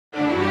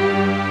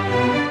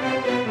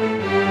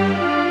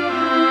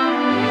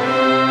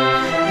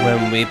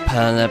when we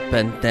pull up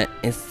and then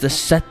it's the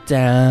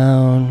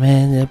shutdown.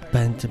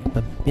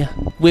 Yeah.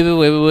 Whip it,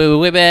 whip it,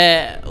 whip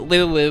it, whip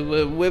it, whip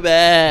it, whip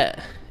it.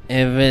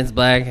 If it's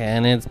black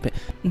and it's pink.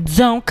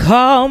 Don't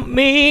call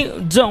me,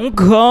 don't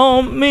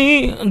call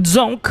me,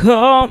 don't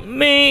call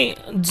me,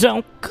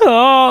 don't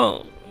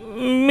call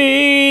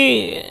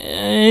me.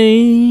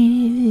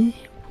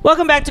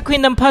 Welcome back to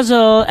Queendom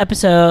Puzzle,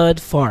 episode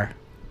 4.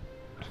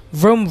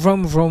 Vroom,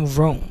 vroom, vroom,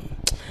 vroom.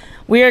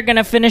 We are going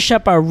to finish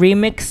up our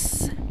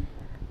remix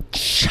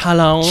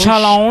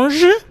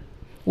challenge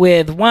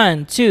with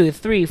 1, 2,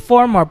 3,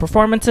 4 more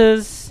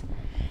performances.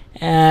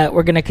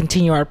 We're going to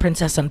continue our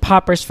Princess and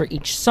Poppers for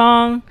each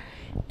song.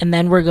 And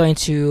then we're going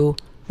to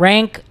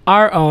rank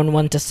our own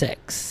 1 to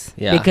 6.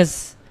 Yeah.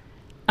 Because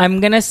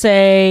I'm going to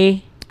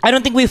say, I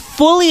don't think we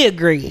fully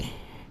agree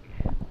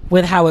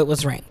with how it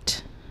was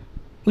ranked.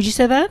 Would you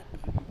say that?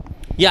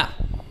 Yeah.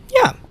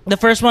 Yeah. The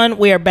first one,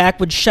 we are back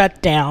with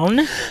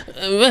Shutdown.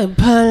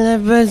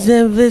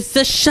 It's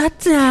a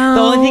shutdown.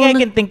 The only thing I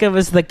can think of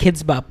is the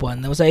Kids Bop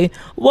one. That was like,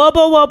 wubba,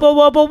 wubba,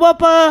 wubba,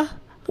 wubba.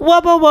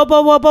 Wubba,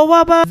 wubba, wubba,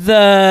 wubba.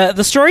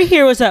 The story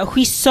here was that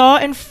Huisaw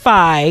and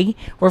Phi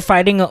were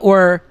fighting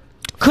or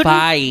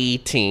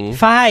fighting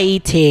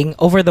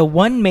over the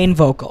one main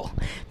vocal,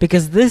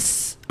 because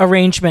this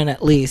arrangement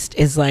at least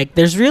is like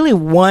there's really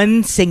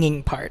one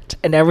singing part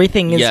and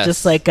everything is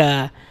just like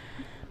a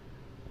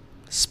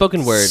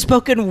spoken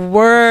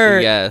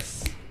word.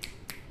 Yes.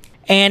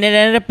 And it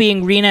ended up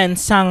being Rina and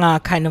Sanga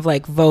kind of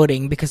like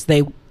voting because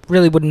they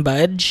really wouldn't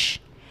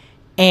budge.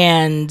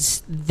 And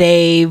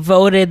they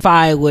voted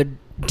Phi would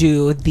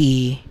do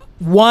the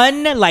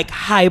one like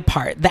high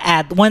part,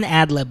 one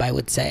ad lib, I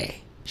would say.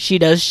 She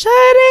does shut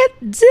it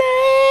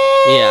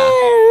down. Yeah.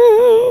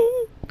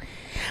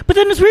 But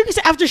then it's weird because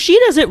after she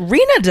does it,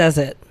 Rina does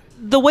it.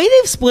 The way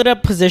they've split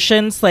up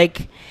positions,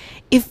 like,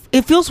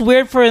 it feels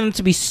weird for them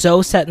to be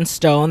so set in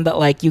stone that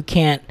like you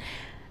can't,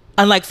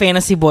 unlike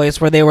Fantasy Boys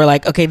where they were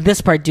like, okay,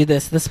 this part do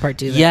this part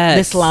do that. Yes.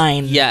 This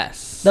line.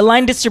 Yes. The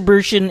line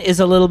distribution is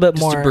a little bit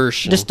more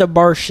distribution.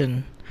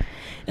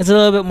 It's a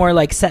little bit more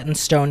like set in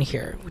stone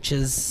here, which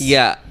is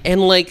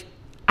and like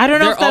I don't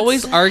know. They're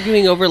always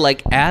arguing over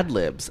like ad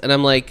libs, and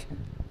I'm like,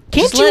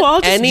 can't you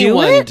all just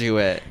do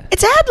it?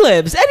 It's ad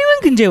libs.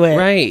 Anyone can do it,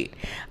 right?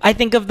 I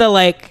think of the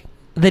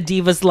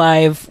Divas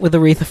Live with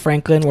Aretha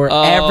Franklin, where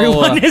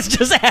everyone is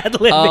just ad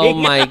libbing. Oh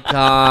my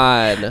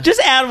god! Just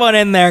add one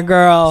in there,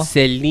 girl.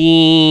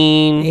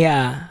 Celine,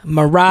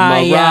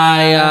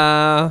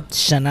 Mariah,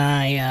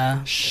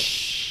 Shania.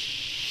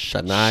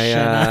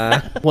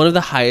 One of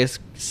the highest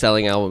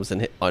selling albums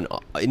in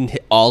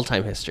all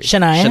time history.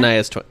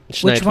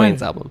 Shania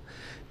Twain's album.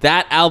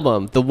 That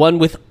album, the one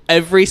with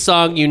every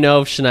song you know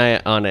of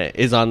Shania on it,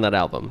 is on that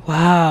album.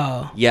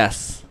 Wow.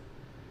 Yes.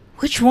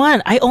 Which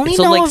one? I only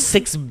know sold like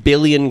 6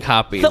 billion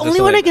copies. The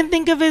only one I can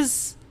think of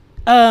is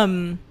Do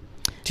you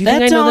that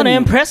think don't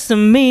impress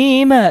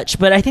me much,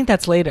 but I think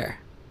that's later.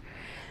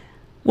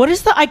 What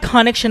is the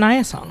iconic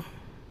Shania song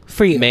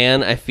for you?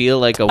 Man, I Feel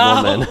Like a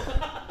Woman.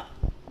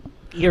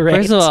 You're right.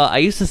 First of all, I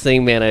used to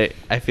sing Man,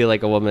 I Feel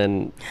Like a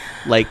Woman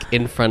like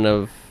in front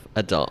of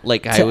adult,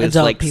 like I was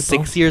like people.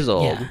 6 years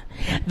old. Yeah.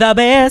 The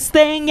best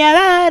thing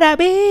about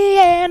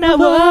being a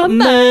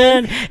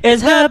woman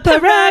is her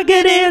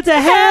prerogative to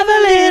have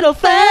a little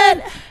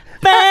fun.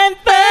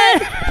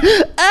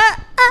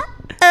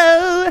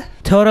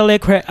 Totally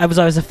correct. I was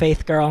always a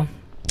Faith girl.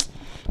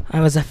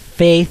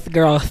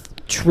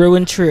 True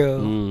and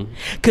true.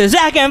 'Cause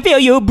I can feel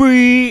you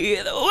breathe,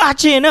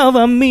 watching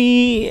over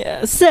me.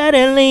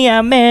 Suddenly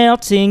I'm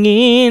melting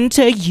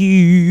into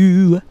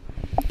you.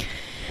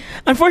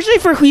 Unfortunately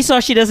for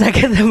Huisaw, she doesn't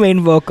get the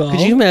main vocal. Could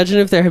you imagine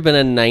if there had been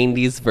a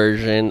 90s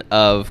version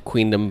of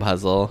Queendom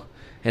Puzzle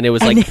and it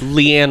was like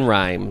Leann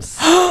rhymes?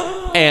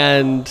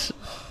 And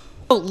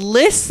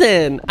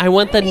listen, I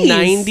want the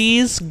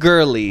 90s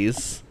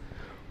girlies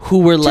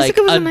who were like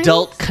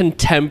adult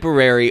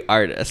contemporary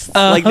artists.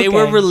 Like they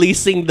were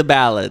releasing the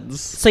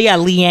ballads. So yeah,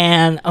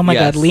 Leann. Oh my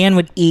god, Leann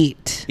would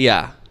eat.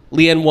 Yeah.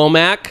 Leann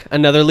Womack,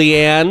 another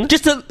Leann.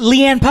 Just a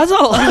Leann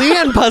puzzle.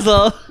 Leann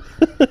puzzle.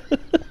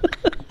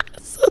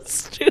 So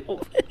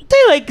stupid.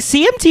 They like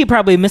CMT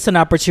probably missed an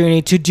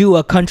opportunity to do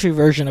a country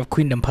version of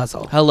Queendom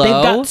Puzzle. Hello? They've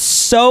got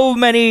so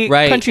many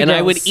country and girls.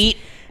 I would eat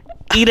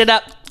it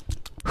up.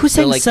 Who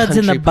sang like Suds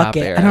in the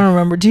Bucket? I don't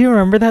remember. Do you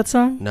remember that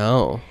song?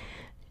 No.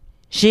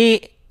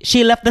 She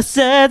left the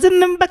suds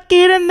in the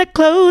bucket and the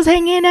clothes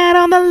hanging out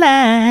on the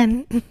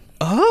line.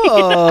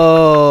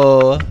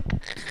 Oh.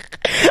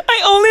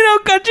 I only know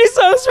country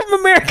songs from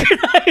American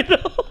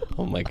Idol.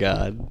 Oh my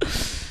god.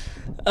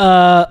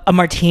 A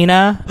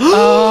Martina.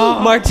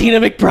 Martina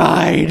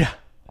McBride.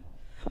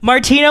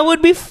 Martina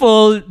would be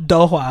full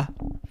Doha.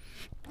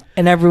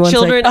 And everyone's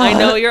Children, like, I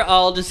know you're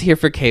all just here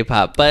for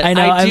K-pop, but I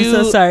know, I'm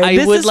so sorry. I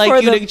This would is like for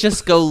you the- to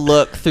just go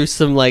look through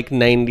some like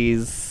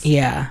 90s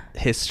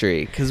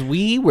history, because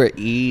we were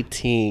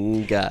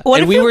eating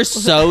and we were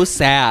so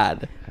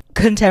sad.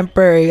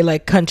 Contemporary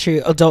like country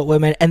adult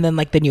women, and then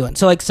like the new one.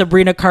 So like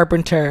Sabrina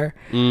Carpenter,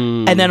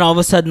 and then all of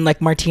a sudden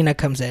like Martina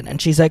comes in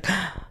and she's like,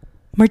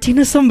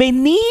 Martina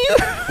Sombeni.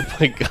 Oh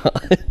my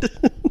god.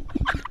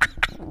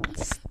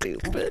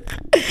 Stupid.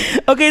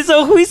 Okay,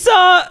 so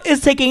Huisa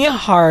is taking it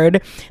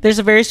hard. There's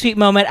a very sweet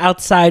moment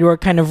outside where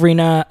kind of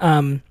Rina,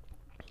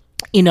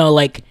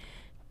 like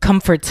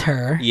comforts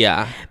her.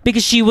 Yeah.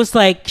 Because she was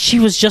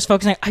just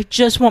focusing, I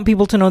just want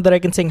people to know that I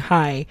can sing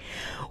high.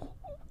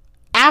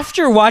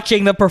 After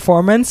watching the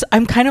performance,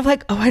 I'm kind of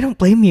like, oh, I don't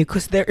blame you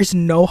because there is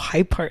no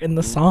high part in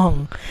the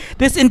song.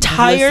 This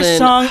entire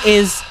song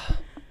is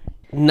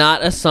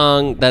not a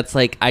song that's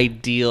like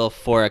ideal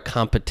for a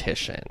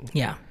competition.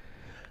 Yeah.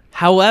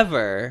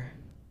 However,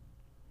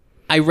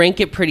 I rank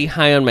it pretty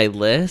high on my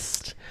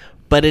list,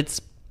 but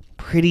it's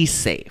pretty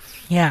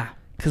safe. Yeah.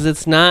 Because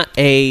it's not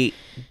a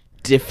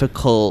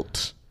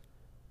difficult...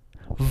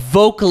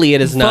 Vocally, it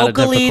is not a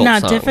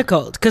difficult song.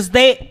 Difficult. Because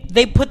they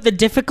put the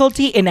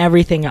difficulty in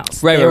everything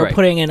else. They were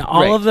putting in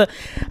all of the...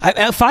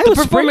 The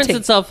performance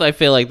itself, I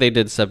feel like they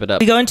did step it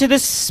up. We go into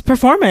this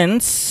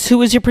performance.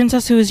 Who is your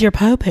princess? Who is your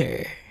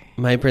pauper?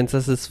 My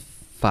princess is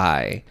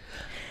Phi.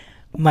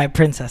 My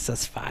princess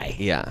is Phi.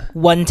 Yeah.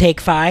 One take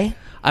Phi?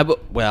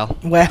 Well.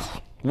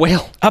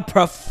 A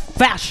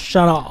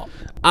professional.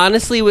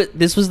 Honestly,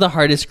 this was the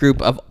hardest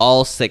group of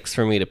all 6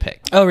 for me to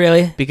pick. Oh,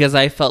 really? Because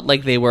I felt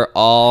like they were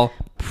all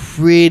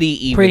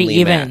pretty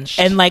evenly matched.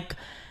 And like...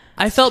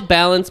 I felt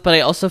balanced, but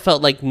I also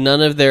felt like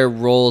none of their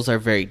roles are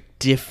very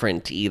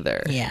different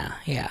either.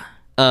 Yeah.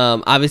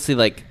 Obviously,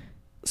 like,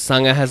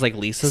 Sangha has like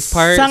Lisa's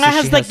part. Sangha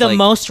has like the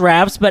most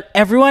raps, but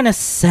everyone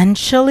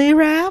essentially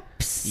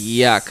raps.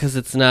 Yeah, because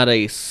it's not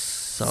a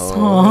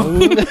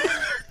song.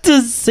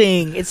 To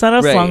sing. It's not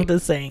a song to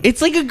sing.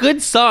 It's like a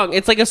good song.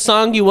 It's like a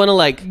song you want to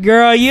like.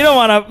 Girl, you don't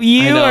want to.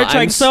 You are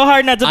trying so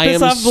hard not to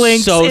piss off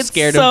Blinks. I am so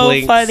scared of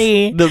Blinks.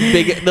 Funny. The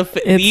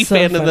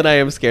fandom that I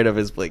am scared of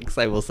is Blinks.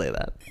 I will say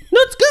that. No,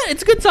 it's good.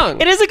 It's a good song.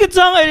 It is a good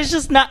song. It's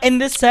just not in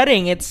this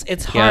setting. It's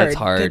hard. Yeah, it's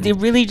hard. They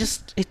really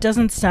just. It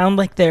doesn't sound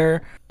like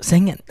they're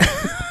singing.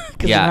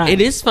 Yeah, it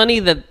is funny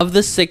that of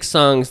the 6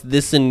 songs,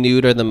 this and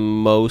Nude are the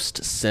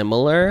most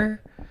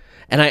similar.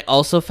 And I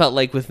also felt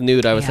like with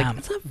Nude, I was like,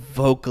 it's not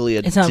vocally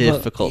a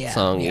difficult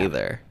song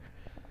either.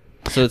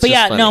 So it's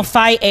funny. No,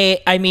 Phi 8,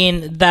 I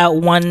mean, that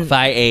one...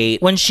 Phi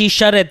 8. When she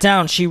shut it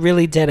down, she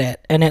really did it.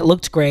 And it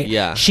looked great.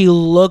 Yeah. She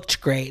looked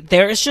great.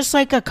 There is just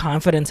like a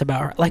confidence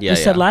about her. Like we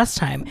said last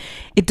time.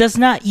 It does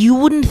not... You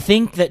wouldn't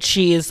think that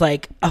she is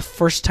like a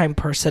first-time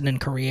person in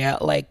Korea.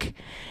 Like,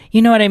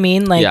 you know what I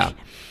mean? Like,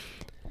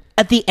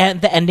 at the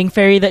end, the ending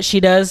fairy that she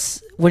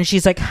does... When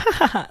she's like, ha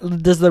ha ha,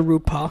 does the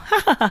RuPaul,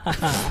 ha ha ha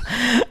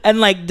ha, and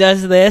like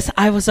does this,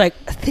 I was like,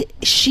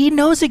 she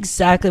knows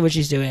exactly what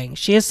she's doing.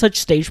 She has such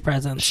stage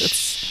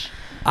presence.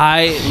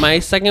 My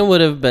second would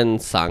have been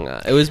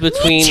Sangha. It was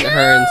between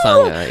her and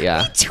Sangha.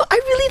 Yeah, me too. I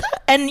really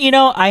thought, and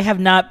I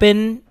have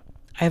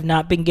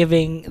not been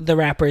giving the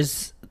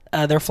rappers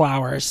their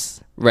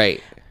flowers.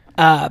 Right.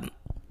 But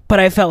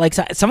I felt like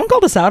someone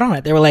called us out on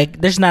it. They were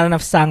like, "There's not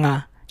enough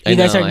Sangha." You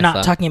guys are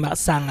not talking about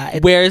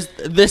Sangha.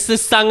 This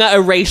is Sangha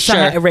erasure.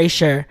 Sangha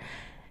erasure.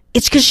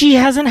 It's because she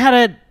hasn't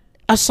had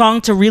a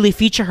song to really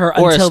feature her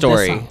or until a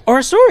story. This song. Or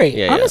a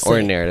story, honestly. Or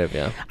a narrative,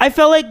 yeah. I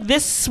felt like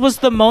this was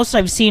the most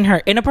I've seen her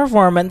in a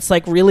performance,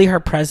 like really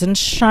her presence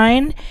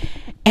shine.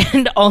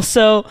 And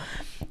also,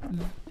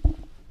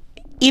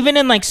 even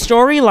in like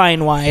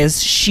storyline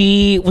wise,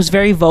 she was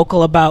very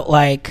vocal about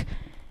like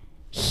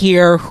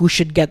who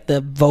should get the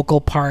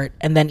vocal part.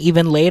 And then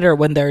even later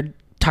when they're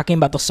talking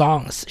about the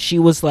songs, she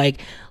was like,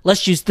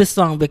 let's use this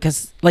song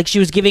because like she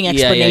was giving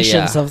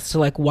explanations of to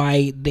like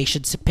why they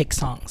should pick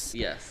songs.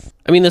 Yes.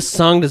 I mean, the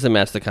song doesn't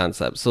match the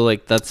concept, so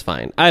like that's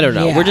fine. I don't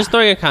know. We're just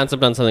throwing a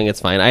concept on something.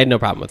 It's fine. I had no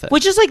problem with it.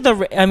 Which is like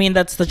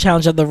that's the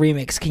challenge of the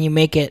remix. Can you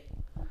make it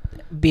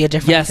be a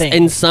different thing? Yes,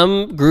 and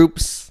some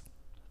groups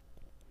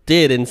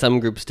did and some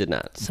groups did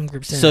not. Some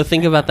groups did. So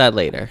think about that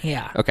later.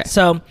 Yeah. Okay.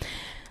 So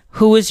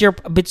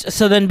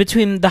so then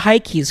between the high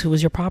keys, who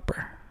was your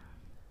popper?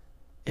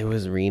 It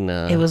was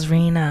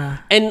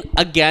Rina. And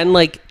again,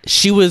 like,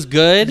 she was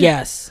good.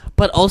 Yes.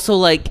 But also,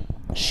 like,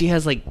 she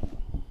has, like...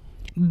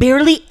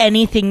 barely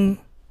anything.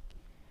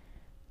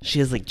 She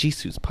has, like,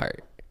 Jisoo's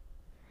part.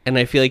 And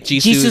I feel like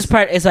Jisoo's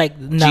part is, like,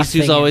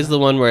 nothing. Jisoo's always the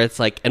one where it's,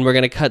 like... And we're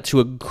going to cut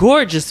to a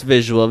gorgeous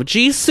visual of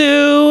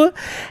Jisoo.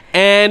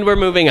 And we're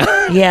moving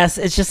on. Yes,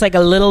 it's just, like, a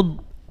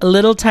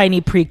little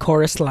tiny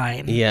pre-chorus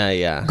line.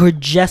 Yeah.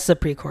 Gorgeous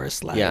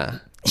pre-chorus line. Yeah.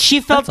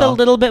 She felt a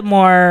little bit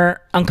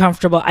more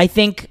uncomfortable. I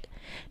think...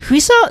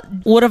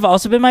 Huisa would have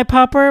also been my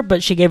popper,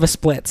 but she gave a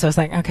split. So I was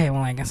like, okay,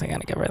 well, I guess I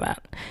gotta give her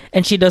that.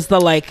 And she does the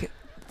like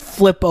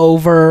flip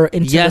over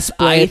into the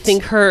split. I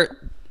think her...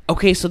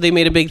 Okay, so they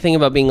made a big thing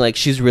about being like,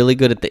 she's really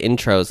good at the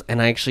intros.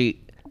 And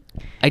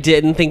I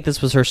didn't think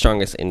this was her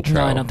strongest intro.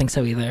 No, I don't think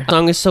so either. The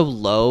song is so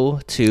low,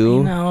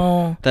 too.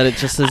 No. That it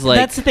just is like...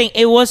 That's the thing.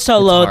 It was so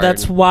low. Hard.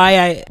 That's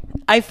why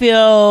I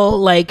feel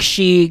like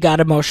she got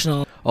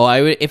emotional. Oh,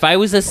 if I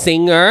was a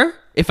singer...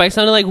 If I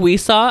sounded like We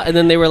Saw, and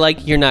then they were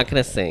like, "You're not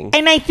gonna sing,"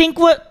 and I think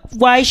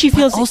why she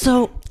feels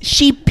also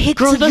She picked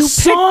Girl, the you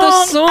song. picked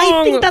the song.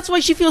 I think that's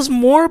why she feels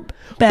more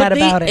bad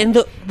about it. And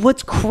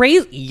what's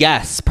crazy?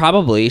 Yes,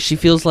 probably. She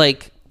feels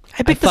like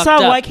I picked the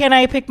song. Why can't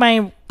I pick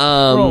my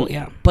role?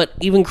 Yeah. But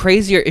even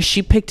crazier is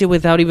she picked it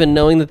without even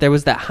knowing that there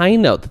was that high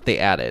note that they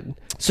added.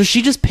 So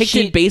she just picked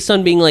it based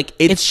on being like,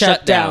 it's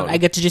shut down. I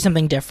get to do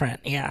something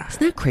different. Yeah.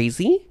 Isn't that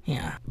crazy?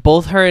 Yeah.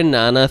 Both her and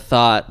Nana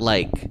thought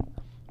like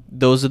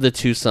those are the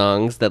two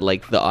songs that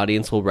like the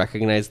audience will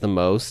recognize the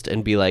most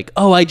and be like,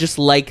 oh, I just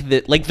like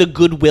that. Like the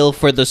goodwill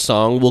for the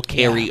song will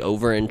carry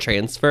over and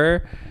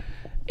transfer.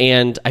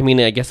 And I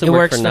mean, I guess it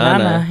worked for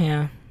Nana.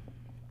 Yeah.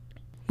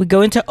 We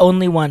go into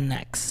Only One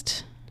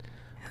next.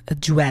 A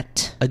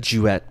duet.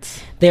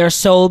 They are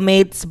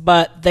soulmates,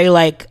 but they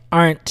like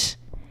aren't.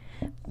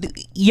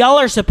 Y'all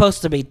are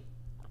supposed to be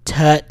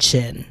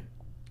touching.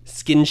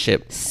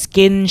 Skinship.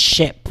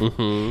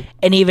 Mm-hmm.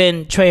 And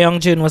even Choi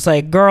Young-jun was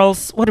like,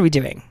 girls, what are we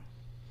doing?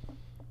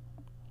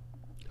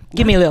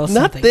 Give me a little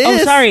something. Not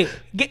this. Oh, sorry.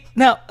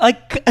 No.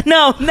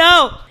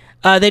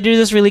 They do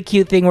this really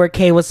cute thing where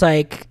Kay was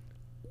like,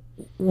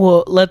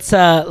 well, let's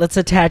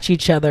attach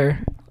each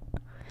other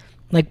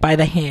like by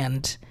the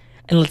hand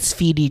and let's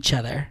feed each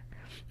other.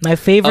 My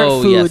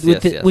favorite food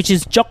which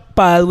is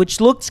jokbal,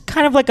 which looks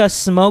kind of like a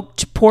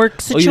smoked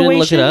pork situation. Oh, you didn't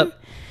look it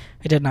up?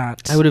 I did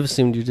not. I would have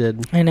assumed you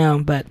did. I know,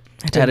 but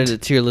I didn't. Added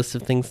it to your list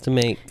of things to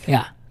make.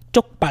 Yeah.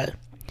 Jokbal.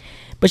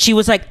 But she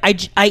was like, I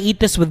eat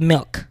this with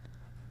milk.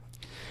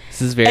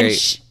 This is very,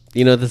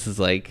 this is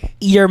like...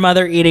 Your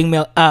mother eating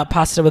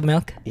pasta with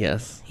milk?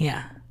 Yes.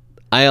 Yeah.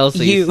 I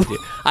also used to.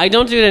 I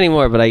don't do it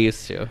anymore, but I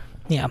used to.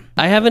 Yeah.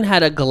 I haven't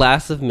had a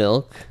glass of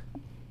milk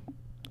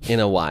in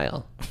a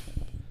while.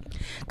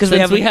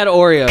 Since we had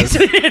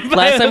Oreos.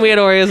 Last time we had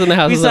Oreos in the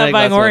house. We stopped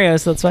buying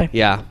Oreos, that's why.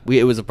 Yeah,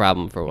 it was a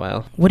problem for a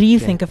while. What do you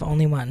think of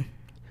Only One?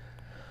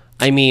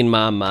 I mean,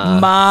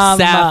 Mama.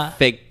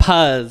 Sapphic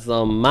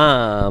puzzle,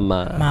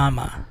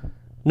 Mama.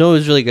 No, it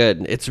was really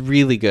good. It's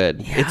really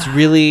good. Yeah. It's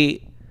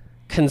really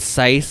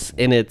concise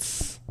in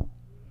its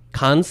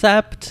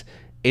concept.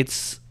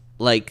 It's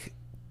like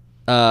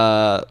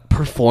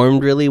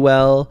performed really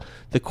well.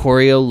 The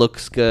choreo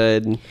looks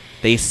good.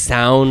 They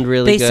sound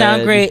really good. They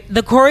sound great.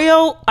 The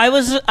choreo, I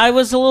was a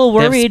little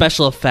worried. They have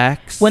special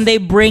effects. When they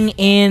bring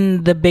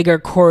in the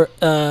bigger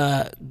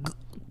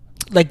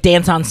like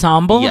dance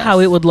ensemble, how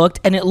it would look,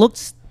 and it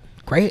looks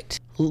great.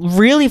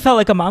 Really felt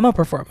like a Mama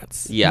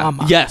performance. Yeah.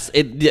 Mama. Yes.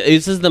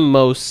 This is the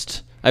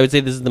most, I would say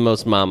this is the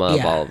most Mama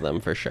of all of them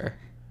for sure.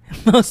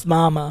 Most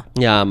Mama.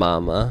 Yeah,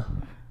 Mama.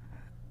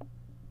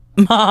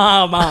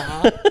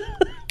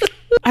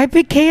 I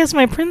picked Kay as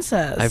my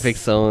princess. I picked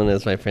Someone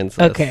as my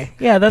princess. Okay.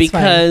 Yeah, that's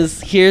fine.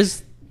 Because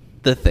here's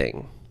the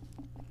thing.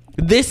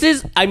 This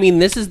is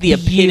the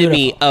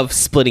epitome of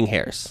splitting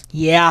hairs.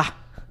 Yeah.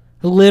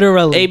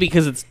 Literally.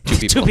 Because it's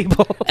two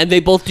people. And they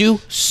both do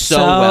so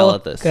well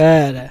at this.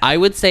 Good. I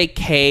would say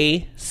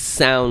Kay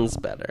sounds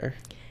better.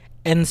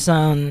 And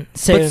Soon.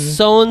 But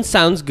Soon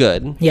sounds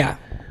good. Yeah.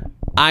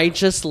 I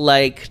just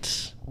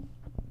liked...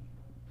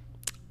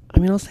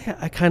 I'll say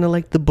I kind of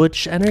like the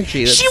butch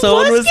energy that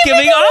Someone was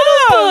giving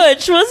off.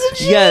 Butch, wasn't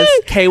she? Yes,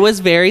 Kay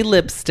was very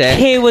lipstick.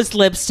 Kay was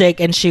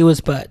lipstick and she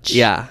was butch.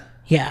 Yeah.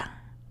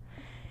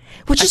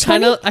 Which is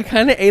I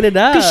kind of ate it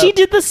up because she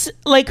did this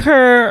like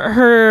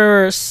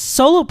her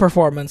solo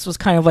performance was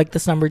kind of like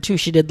this number 2.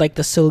 She did like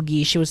the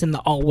Silgi. She was in the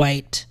all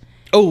white.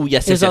 Oh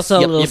yes, it was also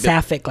a little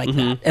sapphic like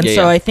that, and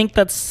I think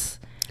it's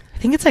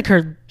like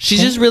her. She's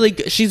just really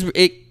good.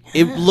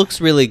 It looks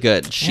really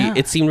good.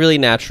 It seemed really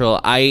natural.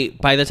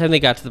 By the time they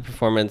got to the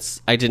performance,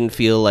 I didn't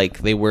feel like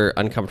they were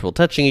uncomfortable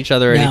touching each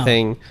other or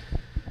anything.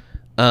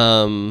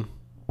 I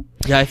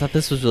thought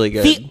this was really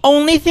good. The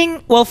only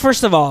thing, well,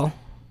 first of all,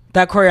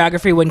 that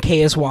choreography when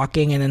Kay is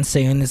walking and then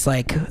Soon is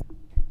like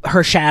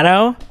her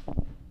shadow.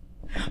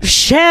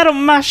 Shadow,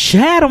 my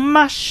shadow,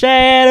 my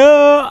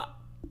shadow.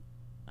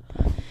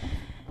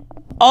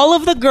 All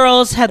of the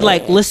girls had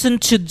like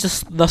listened to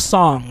just the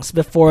songs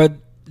before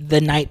the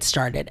night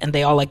started, and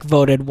they all like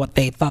voted what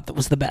they thought that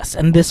was the best,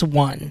 and this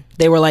won.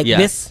 They were like,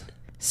 this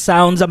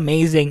sounds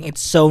amazing.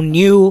 It's so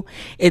new.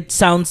 It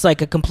sounds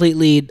like a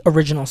completely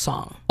original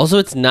song. Also,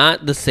 it's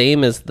not the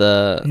same as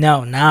the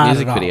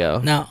music video.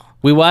 No,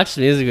 we watched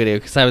the music video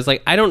because I was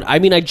like, I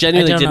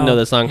genuinely didn't know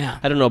the song. Yeah.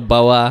 I don't know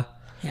Boa.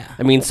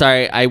 Yeah.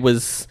 Sorry, I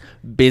was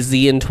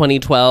busy in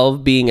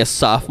 2012 being a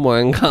sophomore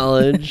in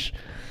college.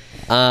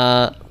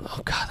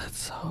 Oh God, that's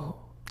so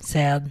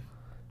sad.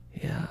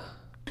 Yeah.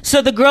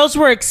 So the girls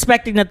were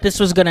expecting that this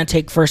was going to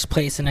take first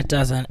place, and it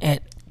doesn't.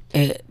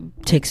 It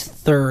takes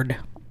third.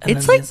 And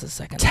it's like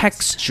second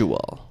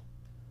textual.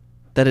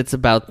 That it's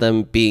about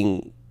them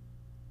being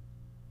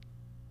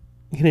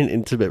in an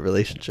intimate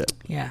relationship.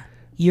 Yeah.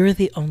 You're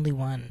the only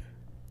one.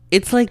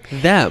 It's like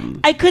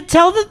them. I could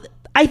tell that.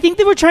 I think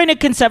they were trying to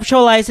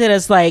conceptualize it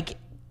as like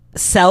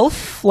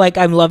self, like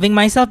I'm loving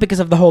myself because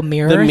of the whole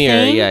mirror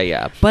thing.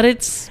 Yeah. But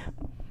it's...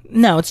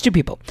 No, it's two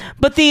people.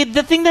 But the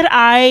thing that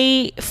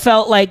I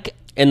felt like...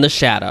 In the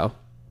shadow.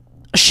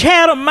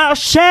 Shadow, my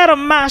shadow,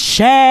 my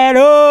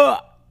shadow.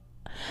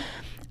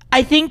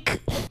 I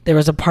think there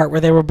was a part where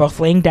they were both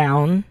laying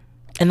down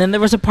And then there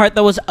was a part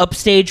that was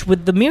upstage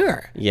with the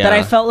mirror. Yeah. That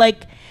I felt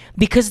like,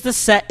 because the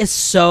set is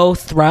so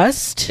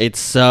thrust. It's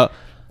so...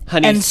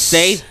 Honey, And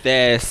say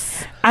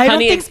this. I don't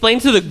Honey, think- explain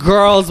to the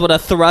girls what a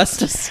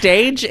thrust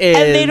stage is.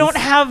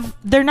 And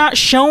they're not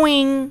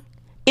showing...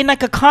 In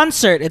like a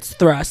concert, it's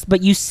thrust,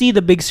 but you see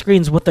the big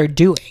screens what they're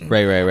doing.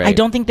 Right. I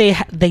don't think they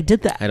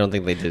did that. I don't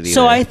think they did either.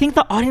 So I think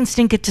the audience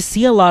didn't get to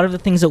see a lot of the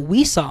things that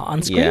we saw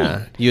on screen.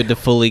 Yeah, you had to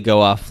fully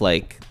go off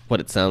like what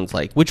it sounds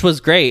like, which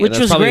was great. Which and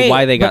that's was probably great,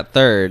 why they but- got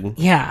third.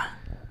 Yeah.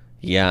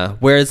 Yeah.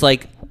 Whereas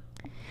like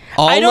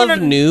all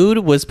of Nude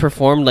was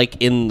performed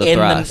like in the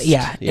thrust.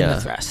 In the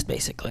thrust,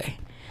 basically.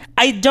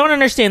 I don't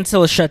understand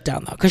still a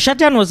Shutdown though, because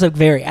Shutdown was like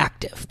very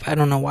active. I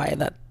don't know why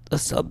that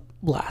was so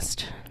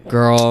blast.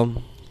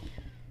 Girl,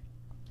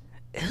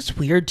 it was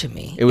weird to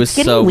me. it was It's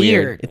getting so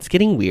weird. It's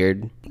getting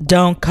weird.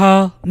 Don't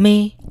call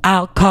me,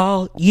 I'll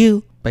call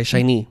you. By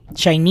Shiny.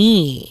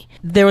 Shiny.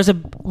 There was a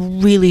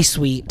really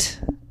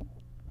sweet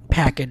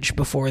package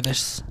before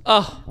this.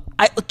 Oh,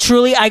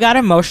 I got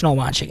emotional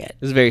watching it. it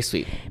was very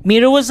sweet.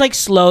 Mira was like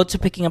slow to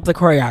picking up the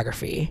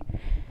choreography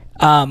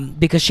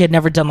because she had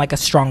never done like a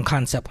strong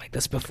concept like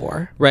this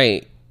before.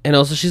 Right, and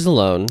also she's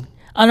alone.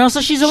 And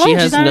also she's alone.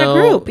 She's not in a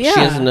group. Yeah. She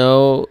has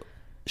no.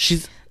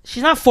 She's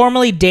not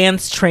formally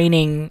dance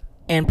training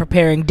and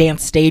preparing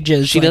dance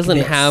stages. She like doesn't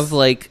this. have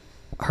like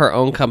her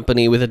own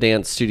company with a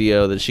dance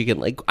studio that she can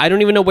like. I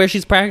don't even know where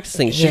she's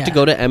practicing. She have to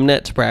go to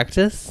Mnet to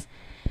practice.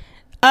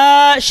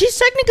 She's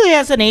technically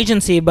has an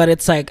agency, but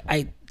it's like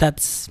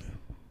that's.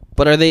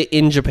 But are they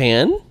in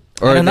Japan?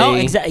 Or I don't know.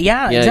 they... Exactly.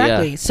 Yeah, Yeah,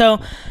 exactly. yeah. So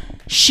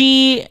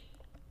she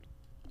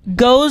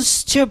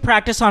goes to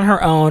practice on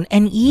her own,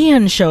 and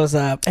Ian shows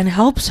up and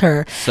helps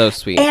her. So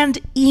sweet. And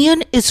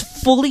Ian is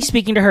fully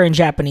speaking to her in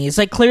Japanese,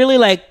 like clearly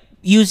like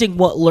using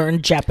what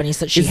learned Japanese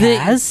that she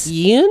has. Is it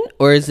Ian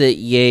or is it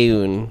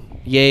Yeun?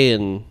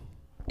 Yeun.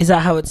 Is that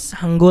how it's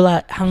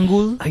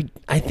Hangul?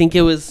 I think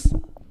it was.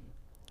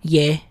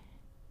 Yeah.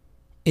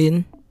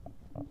 In.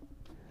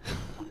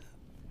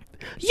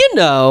 You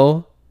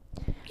know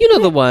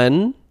the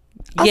one.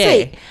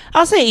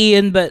 I'll say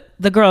Ian, but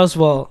the girls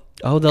will.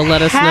 Oh, they'll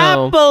let us know.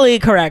 Happily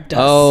correct us.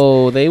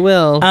 Oh, they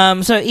will.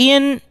 So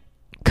Ian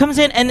comes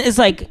in and is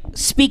like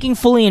speaking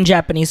fully in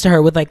Japanese to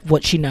her with like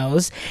what she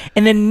knows,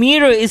 and then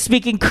Mira is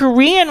speaking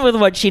Korean with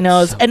what she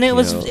knows, So and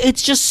cute.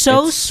 it's just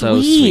so It's sweet.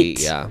 so sweet.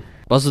 Yeah.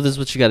 Also, this is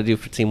what you got to do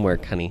for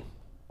teamwork, honey.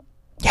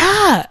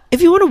 Yeah,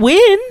 if you want to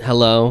win.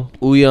 Hello,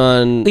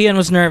 Uyeon. Leann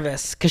was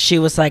nervous because she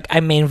was like,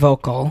 "I'm main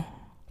vocal."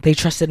 They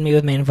trusted me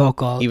with main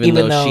vocal,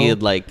 Even though she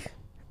had like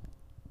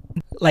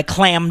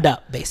clammed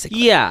up basically.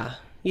 Yeah.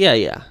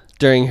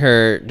 During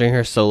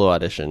her solo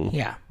audition.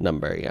 Yeah.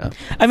 Number. Yeah.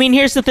 I mean,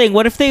 here's the thing: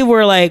 what if they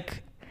were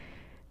like,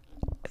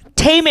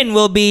 Taemin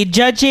will be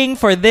judging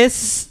for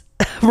this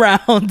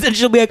round, and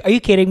she'll be like, "Are you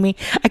kidding me?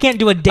 I can't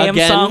do a damn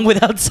Again? song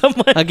without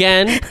someone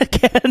Again.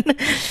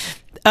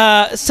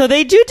 So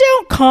they do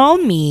Don't Call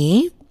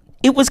Me.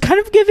 It was kind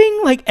of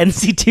giving like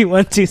NCT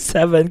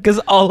 127 because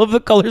all of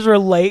the colors were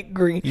light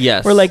green.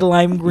 Yes. Or like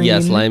lime green.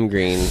 Yes, lime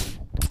green.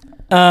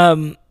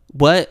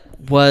 What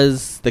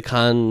was the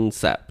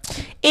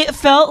concept? It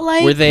felt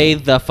like Were they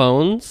the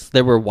phones?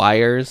 There were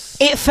wires.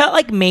 it felt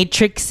like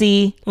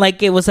Matrixy,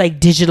 like it was like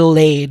digital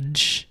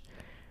age.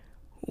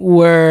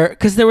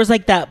 Because there was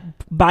like that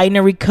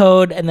binary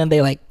code, and then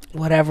they like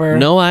whatever.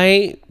 No,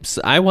 I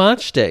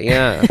watched it.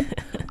 Yeah,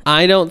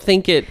 I don't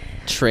think it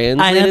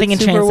translated. I don't think it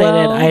super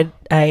translated.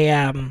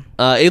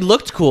 Well. It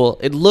looked cool.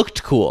 It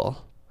looked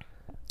cool.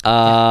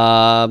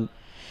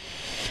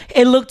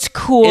 It looked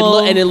cool.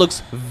 And it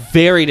looks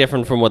very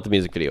different from what the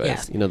music video Yeah.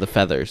 is. You know, the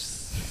feathers.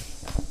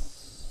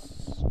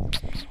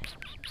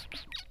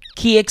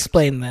 Key,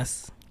 explain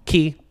this.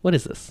 Key, what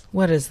is this?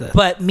 What is this?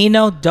 But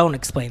Mino, don't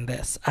explain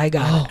this. I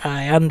got it.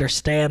 I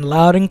understand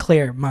loud and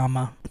clear,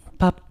 Mama.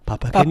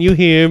 Papa, can you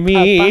hear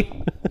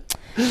me?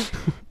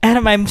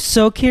 Adam, I'm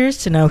so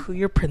curious to know who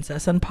your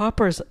princess and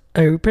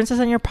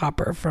your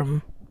popper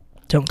from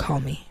Don't Call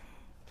Me.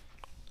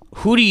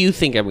 Who do you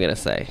think I'm going to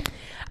say?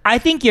 I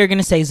think you're going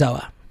to say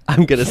Zoa.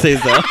 I'm going to say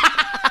Zoe.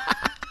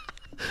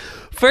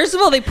 First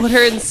of all, they put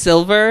her in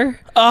silver.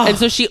 And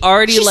so she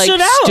already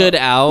stood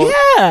out.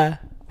 Yeah.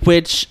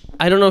 Which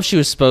I don't know if she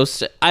was supposed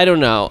to. I don't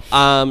know.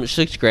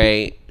 She looks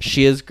great.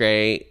 She is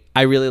great.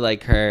 I really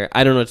like her.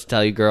 I don't know what to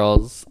tell you,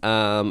 girls.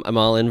 I'm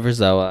all in for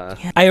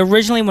Zoa. I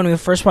originally, when we were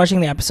first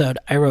watching the episode,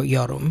 I wrote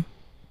Yorum.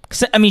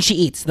 I mean, she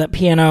eats the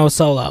piano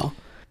solo.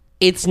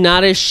 It's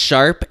not as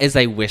sharp as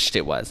I wished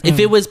it was. If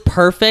it was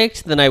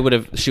perfect, then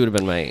she would have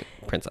been my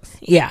princess.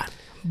 Yeah.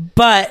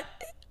 But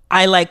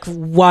I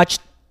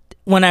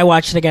when I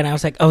watched it again, I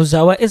was like, oh,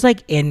 Zoa is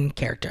like in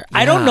character.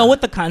 I don't know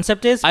what the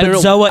concept is, but Zoa is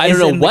in the I don't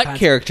know what concept.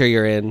 character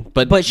you're in,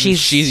 but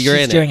you're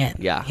in doing it.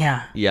 it. Yeah.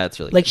 Yeah. Yeah, it's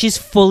really like good. she's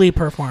fully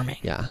performing.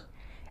 Yeah.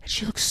 And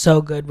she looks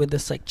so good with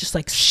this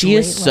She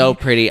is straight so line.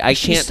 pretty. I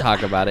can't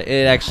talk about it.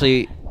 It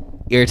actually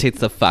irritates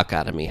the fuck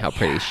out of me how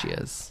pretty she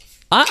is.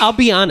 I'll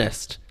be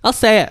honest. I'll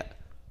say it.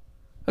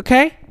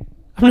 Okay?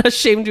 I'm not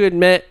ashamed to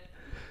admit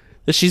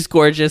that she's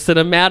gorgeous and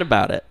I'm mad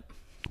about it.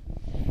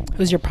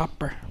 Who's your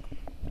popper?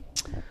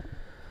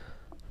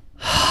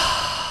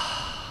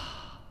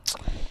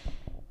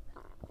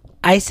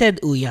 I said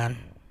Uyan.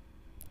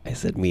 I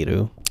said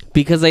Miru.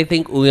 Because I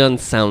think Uyan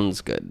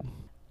sounds good.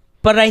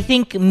 But I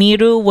think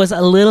Miru was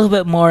a little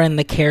bit more in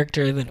the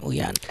character than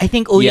Uyan. I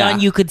think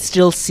Uyan, you could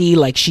still see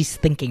like she's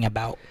thinking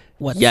about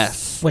what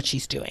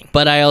she's doing.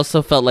 But I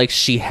also felt like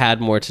she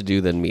had more to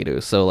do than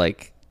Miru. So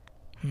like,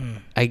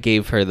 I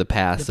gave her the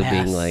pass of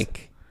being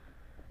like,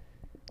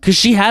 because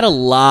she had a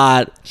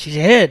lot. She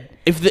did.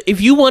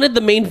 If you wanted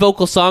the main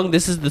vocal song,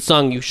 this is the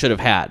song you should have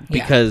had,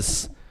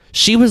 because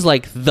she was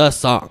like the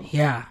song.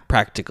 Yeah.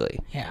 Practically.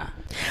 Yeah.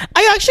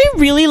 I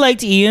actually really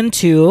liked Ian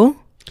too.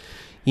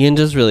 Ian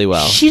does really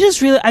well. She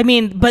does really, I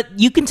mean, but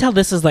you can tell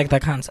this is like the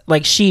concept.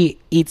 Like she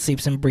eats,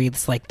 sleeps, and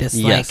breathes like this.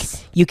 Like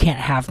you can't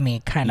have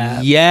me kind of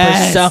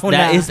persona.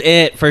 That is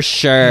it for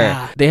sure.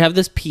 Yeah. They have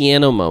this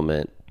piano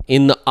moment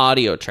in the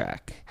audio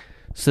track.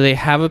 So they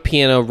have a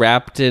piano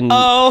wrapped in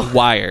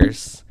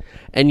wires.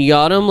 And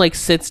Yautum like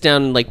sits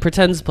down and like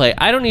pretends to play.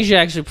 I don't usually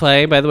actually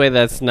play. By the way,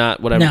 that's not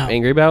what I'm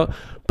angry about.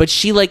 But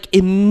she like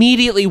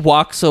immediately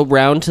walks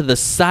around to the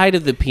side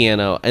of the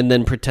piano and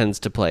then pretends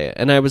to play it.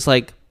 And I was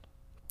like,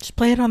 just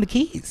play it on the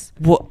keys.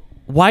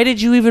 Why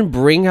did you even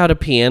bring out a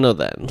piano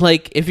then?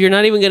 Like, if you're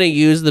not even going to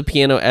use the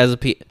piano as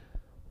a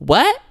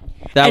what?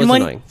 That was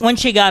annoying. When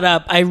she got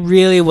up, I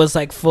really was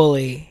like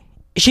fully,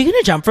 is she going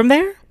to jump from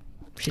there?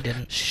 She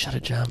didn't. She should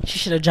have jumped. She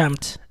should have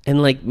jumped.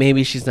 And like,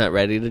 maybe she's not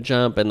ready to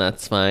jump and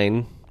that's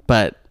fine.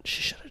 But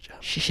she should have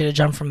jumped. She should have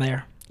jumped from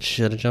there. She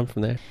should have jumped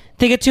from there.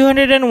 They get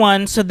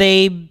 201, so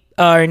they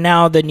are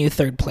now the new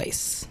third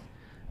place.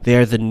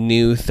 They're the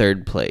new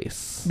third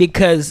place.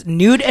 Because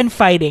nude and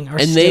fighting are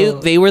still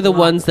they were the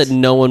ones that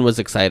no one was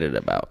excited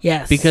about.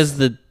 Yes. Because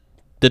the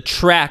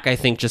track, I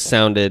think, just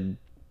sounded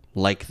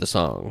like the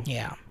song.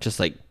 Yeah. Just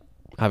like,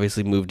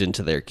 obviously moved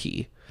into their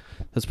key.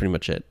 That's pretty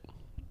much it.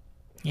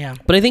 Yeah.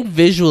 But I think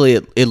visually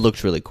it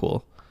looked really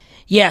cool.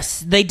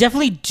 Yes, they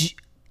definitely do.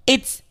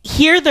 It's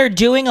here they're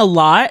doing a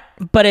lot,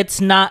 but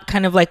it's not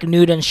kind of like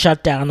Nude and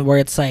Shutdown where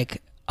it's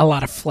like a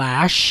lot of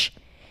flash.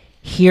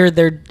 Here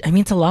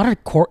it's a lot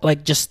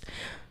of just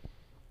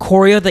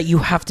choreo that you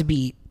have to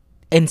be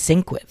in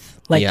sync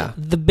with. Like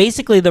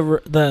basically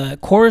the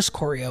chorus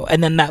choreo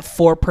and then that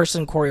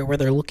 4-person choreo where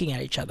they're looking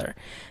at each other.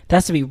 That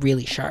has to be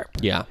really sharp.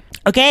 Yeah.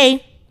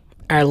 Okay.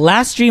 Our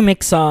last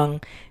remix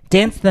song,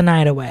 Dance the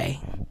Night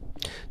Away.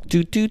 So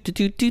the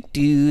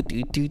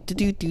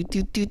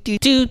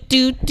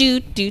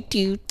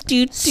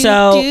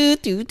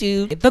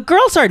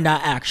girls are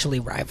not actually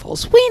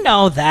rivals. We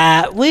know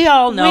that. We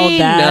all know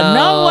that.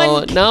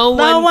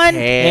 No one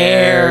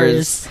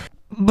cares.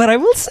 But I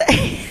will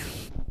say,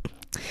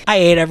 I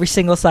ate every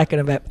single second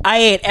of it. I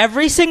ate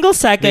every single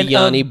second the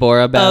Yanni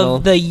Bora battle.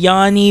 Of the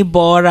Yanni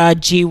Bora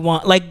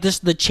G1, like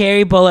just the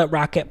cherry bullet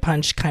rocket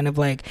punch kind of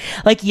like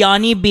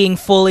Yanni being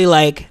fully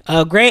like,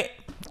 oh great.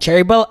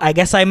 Cherry Bullet, I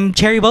guess I'm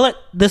Cherry Bullet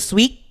this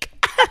week.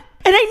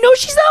 And I know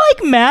she's not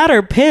like mad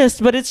or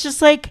pissed, but it's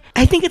just like,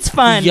 I think it's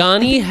fun.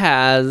 Yanni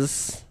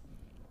has,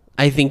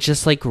 I think,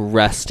 just like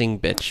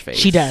resting bitch face.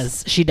 She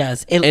does.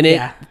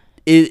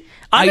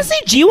 Honestly,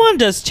 G1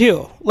 does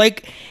too.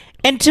 Like,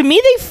 and to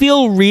me, they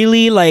feel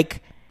really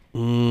like,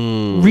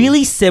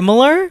 really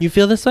similar. You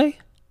feel this way?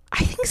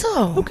 I think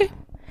so. Okay.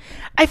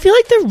 I feel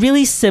like they're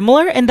really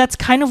similar, and that's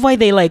kind of why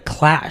they like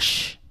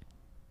clash,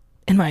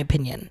 in my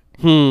opinion.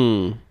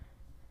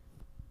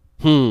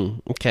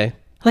 Okay.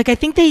 Like, I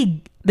think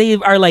they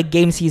are like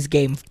game sees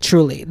game,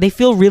 truly. They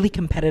feel really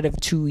competitive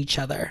to each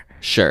other.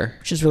 Sure.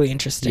 Which is really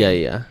interesting.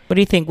 Yeah. What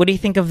do you think? What do you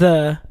think of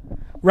the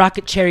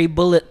Rocket Cherry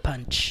Bullet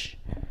Punch?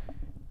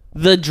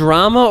 The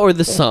drama or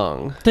the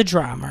song? The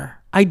drama.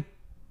 I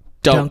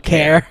don't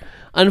care.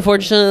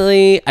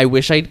 Unfortunately, I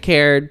wish I'd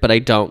cared, but I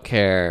don't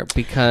care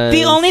because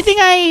the only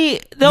thing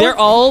they're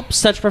all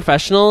such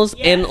professionals,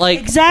 and like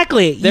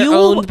exactly they're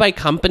owned by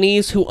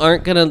companies who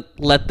aren't gonna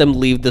let them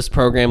leave this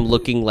program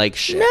looking like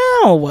shit.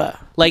 No,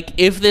 like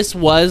if this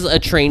was a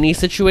trainee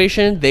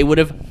situation, they would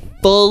have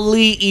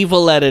fully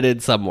evil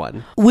edited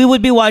someone. We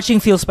would be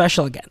watching Feel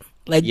Special again.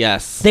 Like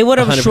yes, they would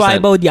have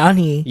Schreiboed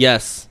Yanni.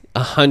 Yes,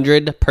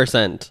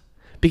 100%.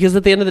 Because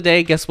at the end of the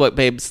day, guess what,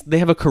 babes? They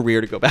have a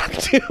career to go back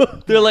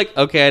to. They're like,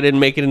 okay, I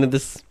didn't make it into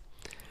this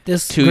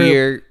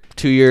two-year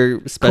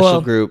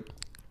special group.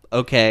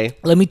 Okay.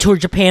 Let me tour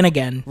Japan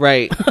again.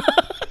 Right.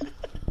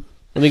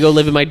 Let me go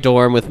live in my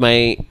dorm with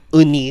my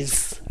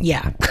unis.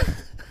 Yeah.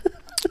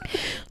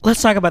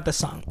 Let's talk about the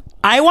song.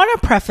 I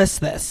want to preface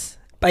this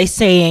by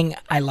saying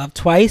I love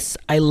Twice.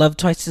 I love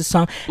Twice's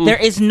song.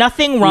 There is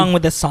nothing wrong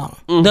with the song.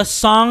 The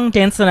song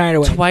Dance the Night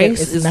Away.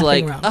 Twice is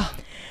like...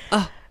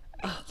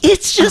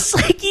 It's just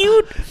like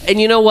you...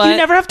 And you know what? You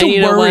never have to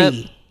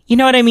worry. You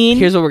know what I mean?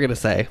 Here's what we're going to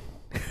say.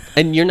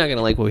 And you're not going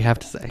to like what we have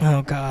to say.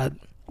 Oh, God.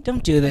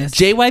 Don't do this.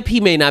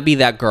 JYP may not be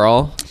that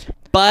girl,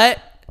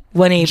 but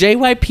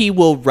JYP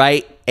will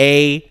write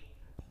a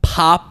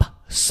pop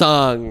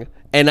song.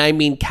 And I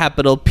mean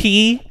capital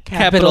P,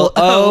 capital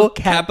O,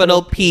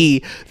 capital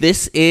P.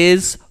 This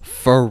is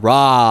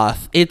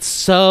Froth. It's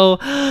so...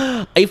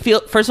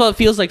 First of all, it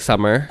feels like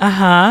summer.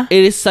 Uh-huh.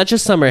 It is such a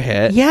summer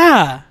hit.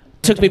 Yeah.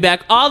 Took me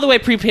back all the way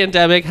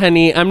pre-pandemic,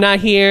 honey. I'm not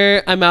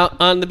here. I'm out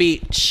on the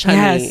beach,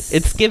 honey. Yes.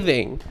 It's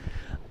giving.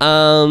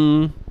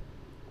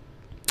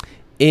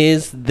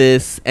 Is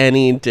this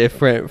any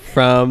different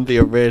from the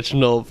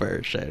original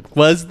version?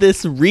 Was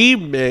this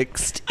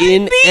remixed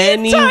in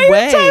any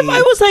way? Time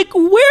I was like,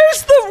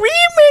 where's the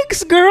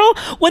remix, girl?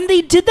 When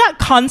they did that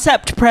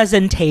concept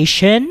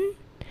presentation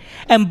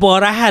and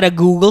Bora had a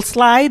Google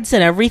Slides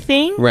and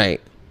everything.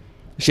 Right.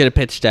 She had a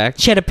pitch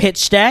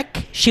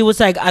deck. She was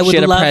like, I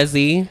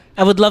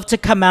would love to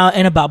come out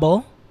in a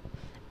bubble.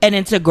 And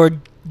it's a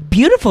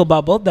beautiful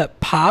bubble that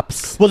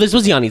pops. Well, this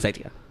was Yanni's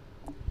idea.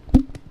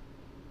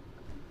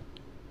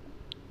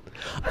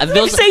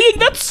 I'm saying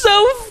that's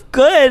so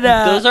good.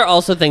 Those are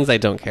also things I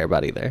don't care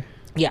about either.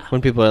 Yeah.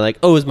 When people are like,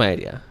 "Oh, it was my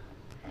idea,"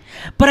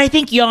 but I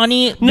think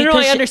Yanni. No,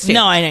 I understand.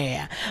 No, I know.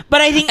 Yeah, but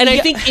I think, I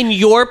think in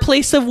your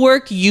place of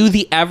work, you,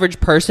 the average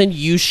person,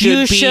 you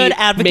should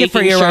advocate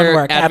for your own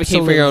work.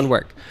 Advocate for your own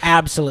work.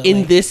 Absolutely.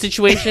 In this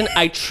situation,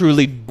 I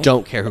truly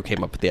don't care who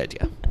came up with the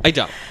idea. I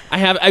don't.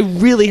 I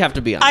really have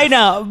to be honest. I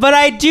know, but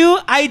I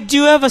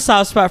do have a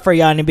soft spot for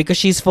Yanni because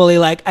she's fully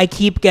like, I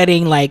keep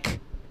getting like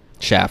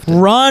shafted,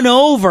 run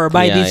over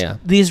by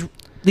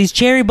these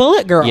cherry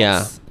bullet girls.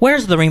 Yeah.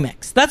 Where's the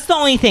remix? That's the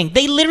only thing.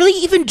 They literally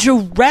even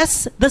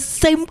dress the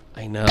same.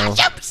 I know.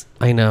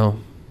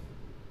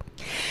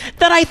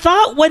 That I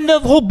thought when the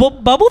whole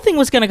bubble thing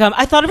was going to come,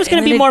 I thought it was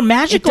going to be more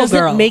magical. It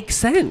doesn't make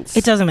sense.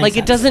 It doesn't make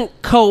sense.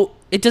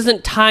 It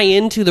doesn't tie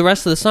into the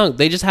rest of the song.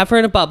 They just have her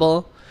in a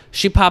bubble.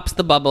 She pops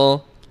the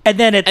bubble, and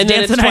then it's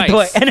Dance the Night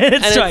Away, and then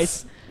it's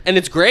twice. And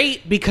it's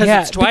great because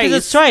it's twice. Because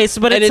it's twice,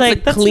 but it's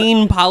like a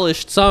clean,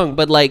 polished song.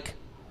 But like,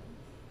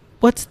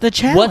 what's the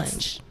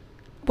challenge?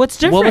 What's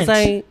different? What was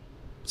I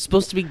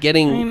supposed to be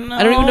getting?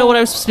 I don't even know what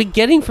I was supposed to be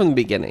getting from the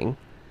beginning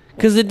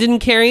because it didn't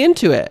carry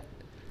into it.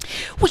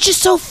 Which is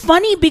so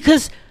funny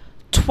because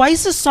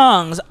Twice's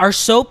songs are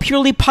so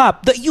purely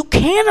pop that you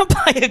can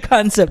apply a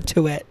concept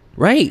to it.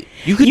 Right.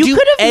 You could do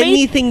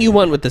anything you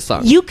want with the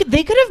song.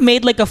 They could have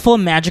made like a full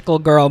magical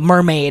girl,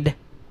 mermaid,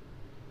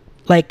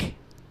 like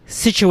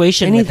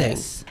situation. Anything. With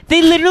this.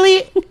 They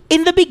literally,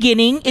 in the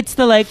beginning, it's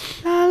the like,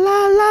 la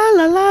la la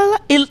la la la.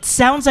 It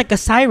sounds like a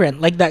siren,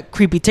 like that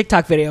creepy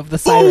TikTok video of the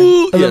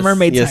siren, of the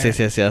mermaid siren.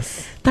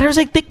 Yes. But I was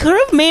like, they could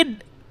have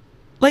made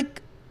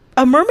like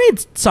a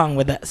mermaid song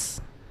with this.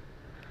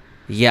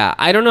 Yeah,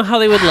 I don't know how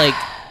they would like.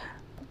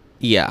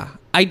 Yeah,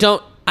 I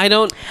don't.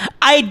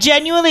 I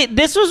genuinely.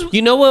 This was.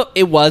 You know what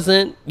it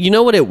wasn't? You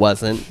know what it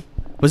wasn't?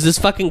 Was this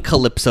fucking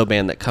Calypso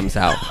band that comes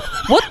out?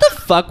 What the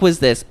fuck was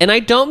this? And I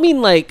don't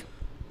mean like.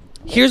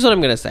 Here's what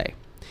I'm gonna say.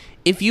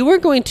 If you were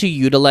going to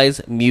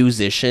utilize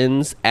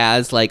musicians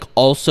as like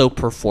also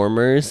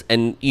performers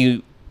and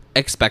you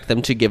expect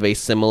them to give a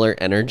similar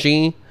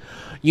energy,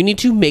 you need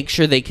to make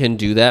sure they can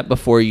do that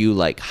before you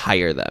like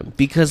hire them,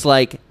 because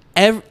like.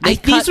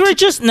 These were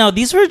just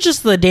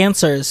the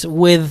dancers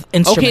with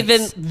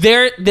instruments.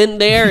 Okay, then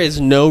there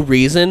is no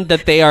reason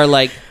that they are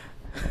like.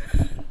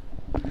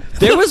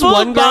 There was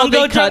one girl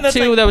they cut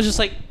to that was just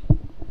like.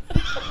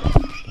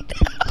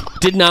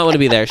 Did not want to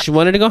be there. She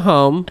wanted to go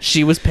home.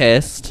 She was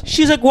pissed.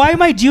 She's like, "Why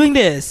am I doing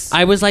this?"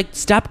 I was like,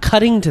 "Stop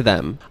cutting to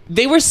them."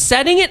 They were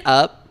setting it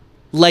up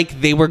like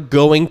they were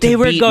going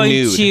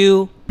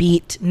to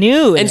beat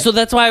nude, and so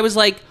that's why I was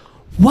like.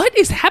 What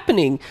is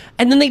happening?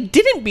 And then they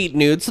didn't beat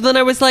nude. So then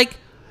I was like,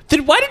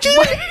 then why did you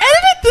even edit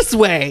it this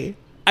way?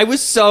 I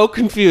was so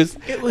confused.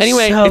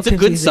 Anyway, it's a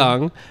good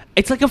song.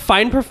 It's like a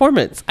fine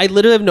performance. I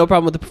literally have no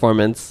problem with the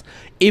performance.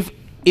 If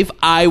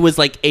I was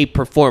like a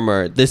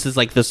performer, this is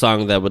like the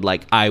song that would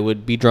like I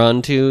would be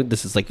drawn to.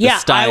 This is like the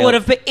style. I would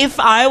have. If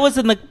I was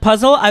in the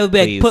puzzle, I would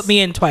be like, put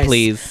me in Twice,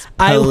 please.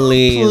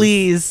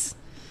 Please.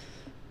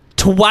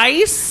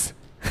 Twice.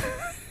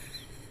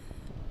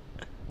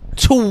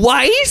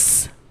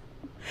 Twice.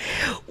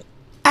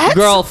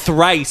 Girl,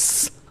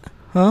 thrice.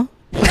 Huh?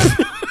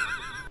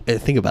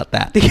 Think about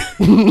that.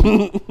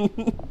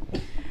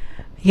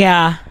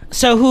 Yeah.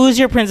 So who's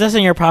your princess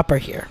and your pauper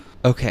here?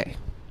 Okay.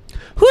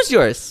 Who's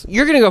yours?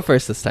 You're going to go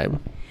first this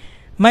time.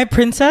 My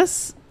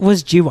princess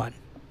was G1.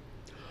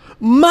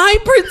 My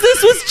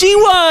princess was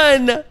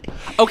G1.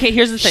 Okay,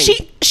 here's the thing.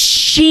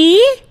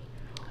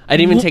 I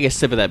didn't even take a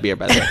sip of that beer,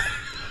 by the way.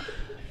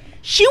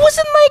 She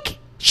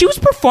was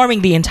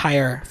performing the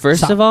entire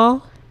First song. of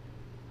all,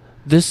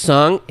 this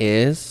song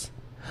is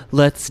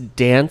Let's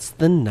Dance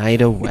the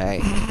Night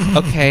Away.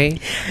 Okay?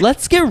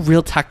 Let's get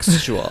real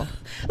textual.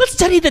 Let's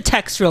study the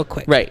text real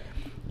quick. Right.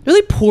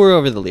 Really pour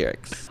over the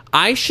lyrics.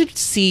 I should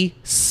see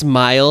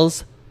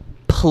smiles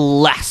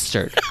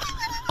plastered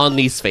on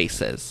these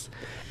faces.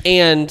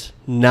 And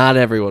not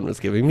everyone was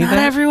giving me that.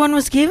 Not everyone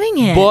was giving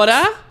it.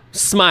 Bora,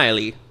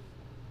 smiley.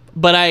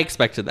 But I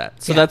expected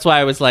that. So that's why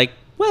I was like,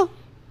 well,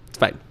 it's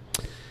fine.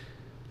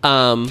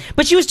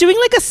 But she was doing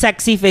like a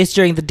sexy face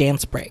during the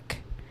dance break.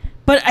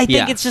 But I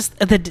think it's just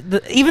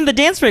even the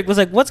dance break was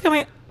like, what's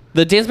going?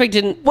 The dance break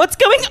didn't. What's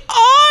going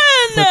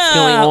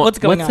on? What's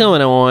going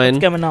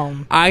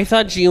on? I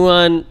thought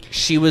G1.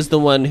 She was the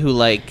one who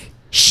like.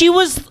 She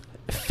was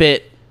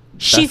fit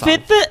She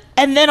fit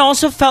and then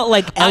also felt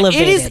like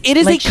elevated. It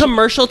is like a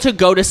commercial to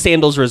go to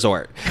Sandals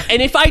Resort.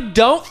 And if I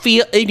don't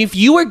feel, and if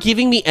you are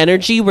giving me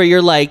energy where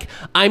you're like,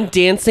 I'm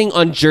dancing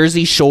on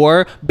Jersey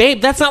Shore,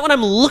 babe, that's not what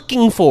I'm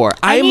looking for.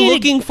 I'm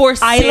looking for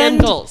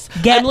sandals.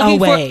 I'm looking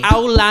for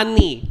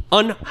Aulani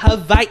on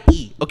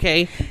Hawaii.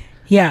 Okay.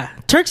 Yeah,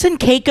 Turks and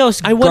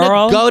Caicos. I want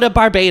to go to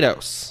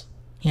Barbados.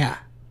 Yeah.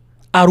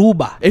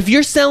 Aruba. If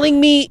you're selling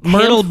me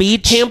Myrtle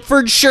Beach,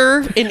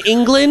 Hampshire in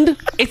England,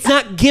 it's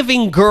not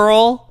giving,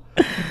 girl.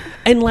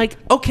 And like,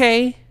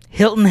 okay,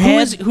 Hilton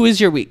Head. Who is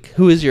your week?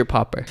 Who is your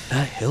popper?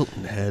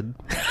 Hilton Head.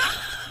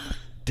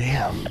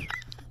 Damn.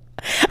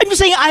 I'm just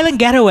saying island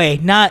getaway,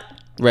 not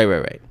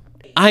right.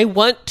 I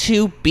want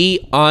to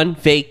be on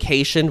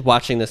vacation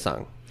watching the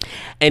song.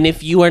 And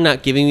if you are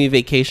not giving me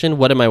vacation,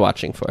 what am I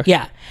watching for?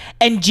 Yeah.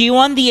 And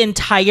G1 the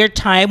entire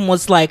time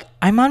was like,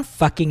 I'm on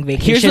fucking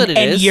vacation. Here's what it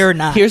and is. You're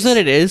not. Here's what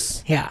it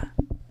is. Yeah.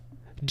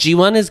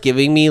 G1 is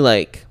giving me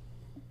like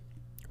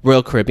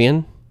Royal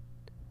Caribbean.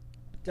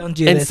 Don't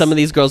do and this. Some of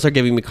these girls are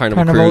giving me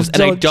Carnival Cruise.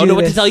 And I don't know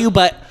what to tell you,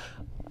 but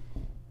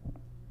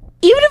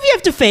even if you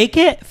have to fake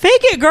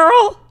it,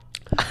 girl.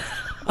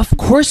 Of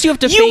course you have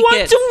to fake it. You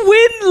want to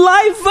win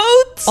live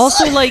votes?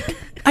 Also, like,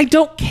 I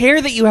don't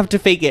care that you have to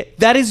fake it.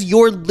 That is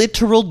your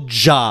literal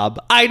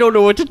job. I don't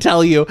know what to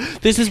tell you.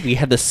 We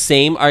had the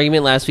same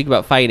argument last week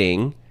about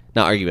fighting.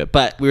 Not argument,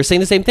 but we were saying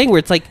the same thing where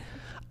it's like,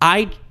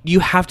 you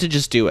have to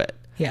just do it.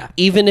 Yeah.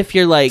 Even if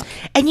you're like...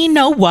 And you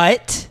know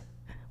what?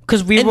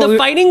 Because the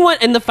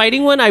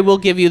fighting one, I will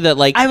give you that,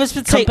 like,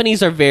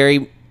 companies are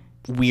very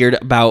weird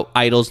about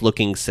idols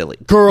looking silly.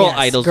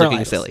 Idols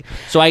looking silly.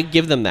 So I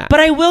give them that.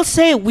 But I will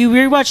say, we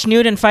rewatched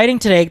Nude and Fighting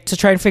today to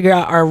try and figure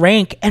out our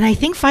rank. And I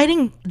think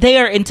they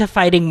are into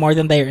fighting more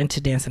than they are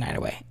into Dance the Night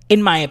Away,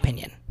 in my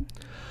opinion.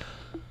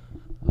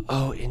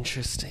 Oh,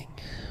 interesting.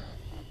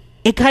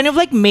 It kind of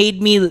like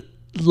made me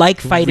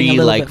like fighting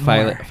a little bit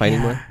more.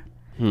 Fighting more?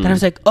 Then I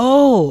was like,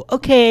 oh,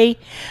 okay.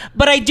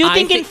 But I do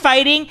think in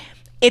fighting...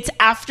 It's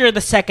after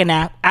the second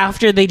act,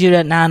 after they do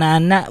that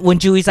na when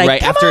Dewey's like,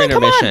 right after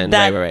intermission,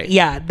 right.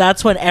 Yeah,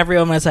 that's when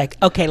everyone was like,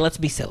 okay, let's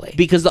be silly,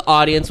 because the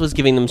audience was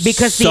giving them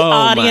because so the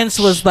audience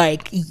much. Was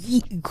like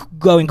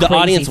going. The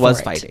crazy audience for was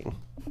it. fighting.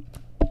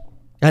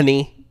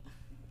 Honey,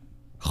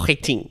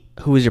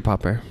 who was your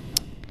popper?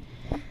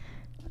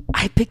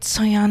 I picked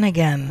Soyeon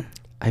again.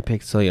 I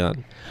picked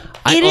Soyeon.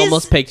 I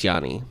almost picked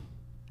Yanni.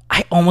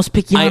 I almost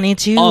picked Yanni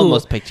too.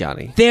 Almost picked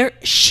Yanni.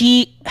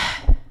 Yes.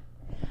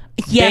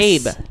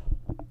 Babe.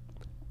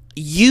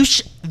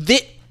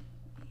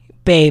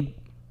 Babe.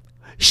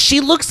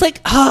 She looks like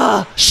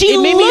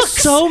it made me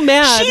so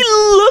mad. She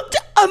looked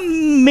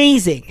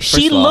amazing.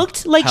 She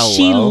looked like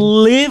she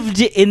lived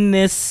in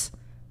this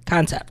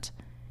concept.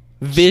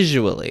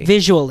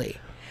 Visually.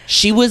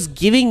 She was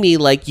giving me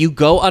like, you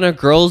go on a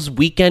girl's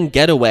weekend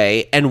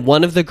getaway and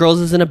one of the girls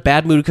is in a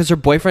bad mood because her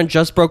boyfriend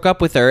just broke up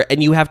with her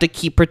and you have to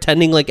keep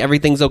pretending like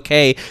everything's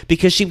okay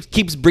because she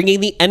keeps bringing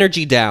the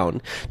energy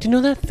down. Do you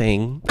know that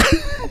thing?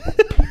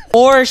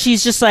 Or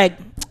she's just like,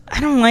 I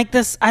don't like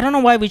this. I don't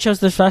know why we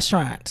chose this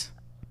restaurant.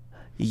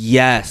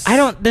 Yes.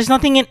 There's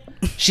nothing in...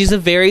 She's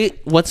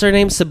what's her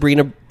name?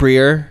 Sabrina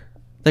Breer?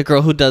 The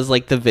girl who does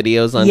like the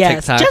videos on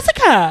TikTok.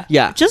 Jessica.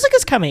 Yeah.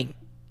 Jessica's coming.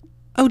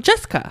 Oh,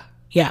 Jessica.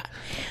 Yeah.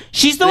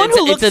 She's the one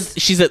who looks...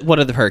 She's one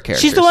of her characters.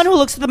 She's the one who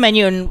looks at the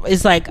menu and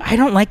is like, I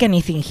don't like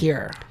anything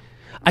here.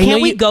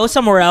 Can't we go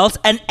somewhere else?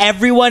 And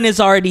everyone is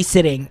already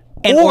sitting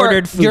and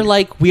ordered food. You're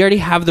like, we already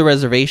have the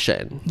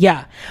reservation.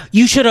 Yeah.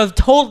 You should have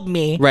told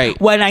me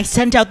when I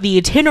sent out the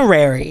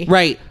itinerary.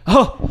 Right.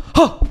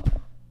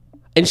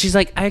 And she's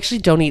like, I actually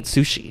don't eat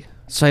sushi.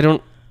 So I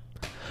don't...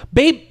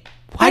 Babe,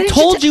 I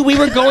told you we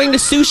were going to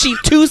sushi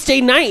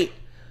Tuesday night.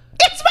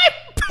 It's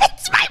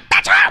my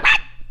bachelorette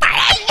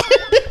party.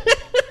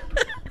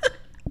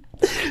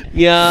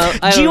 Yeah,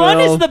 I don't know.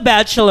 G1 is the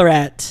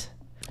bachelorette.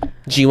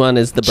 G1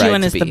 is the bride G1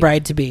 to is be. the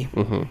bride to be.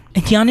 Mm-hmm.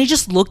 And Yanni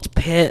just looked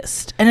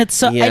pissed. And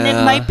it's and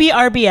it might be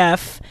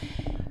RBF.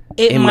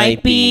 It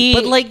might be.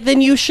 But like,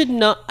 then you should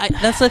know.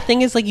 That's the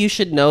thing is like, you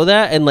should know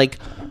that and like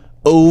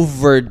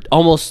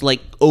almost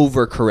like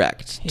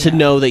overcorrect to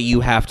know that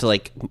you have to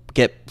like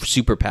get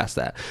super past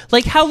that.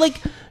 Like how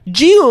like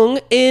Jiyoung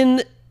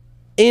in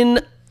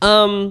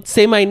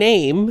Say My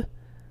Name,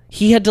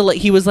 he had to like,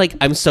 he was like,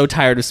 I'm so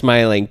tired of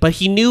smiling, but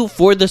he knew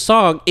for the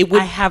song it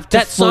would,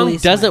 that song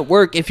doesn't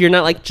work if you're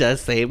not like,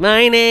 just say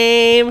my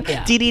name.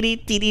 Yeah.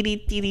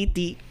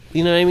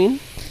 You know what I mean?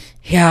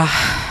 Yeah.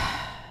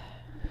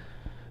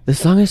 The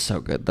song is so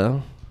good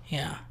though.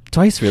 Yeah.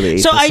 Twice really.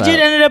 So I did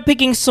ended up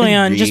picking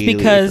Soyeon just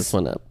because this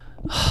one up.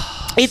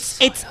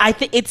 I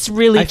think it's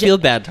really. I feel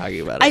bad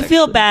talking about it. I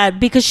feel bad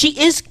because she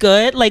is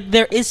good. Like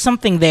there is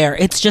something there.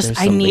 It's just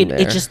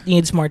it just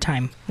needs more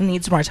time. It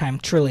needs more time,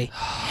 truly,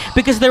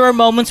 because there are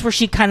moments where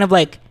she kind of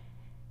like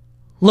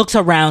looks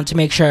around to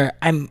make sure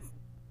I'm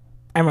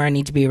where I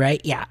need to be, right?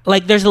 Yeah.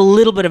 Like there's a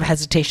little bit of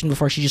hesitation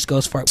before she just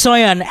goes for it.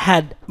 Soyeon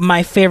had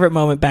my favorite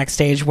moment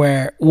backstage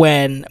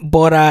when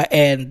Bora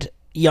and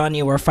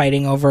Yanni were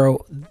fighting over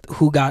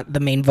who got the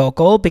main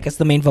vocal, because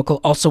the main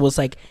vocal also was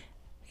like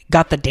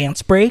got the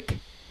dance break.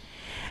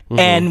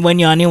 And when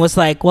Yanni was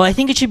like, well, I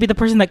think it should be the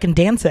person that can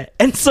dance it.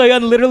 And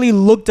Soyeon literally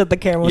looked at the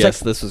camera and was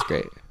yes, like, this was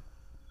great.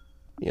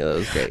 Yeah, that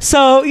was great.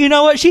 So, you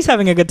know what? She's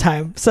having a good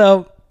time.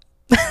 So.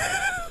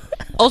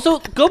 Also,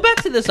 go back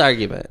to this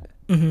argument.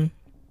 Mm-hmm.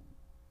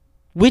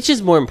 Which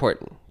is more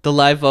important? The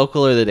live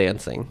vocal or the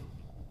dancing?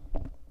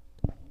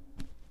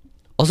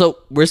 Also,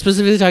 we're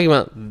specifically talking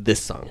about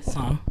this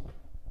song.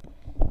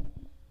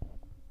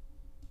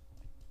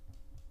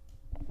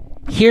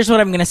 Here's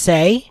what I'm going to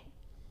say.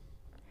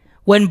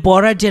 When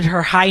Bora did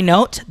her high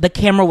note, the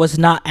camera was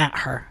not at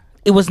her.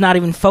 It was not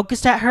even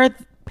focused at her.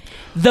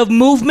 The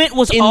movement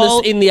was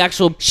in the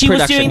actual she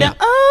production. Was doing the,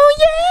 oh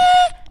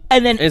yeah.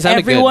 And then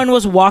everyone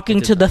was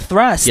walking to the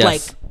thrust, yes.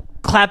 like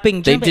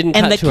clapping, jumping. They didn't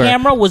and cut the to her.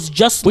 camera was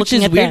just Which looking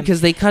is at weird them.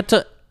 because they cut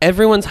to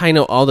everyone's high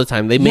note all the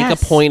time. They make a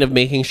point of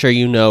making sure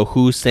you know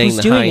who's saying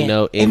the high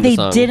note in the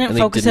song. And they didn't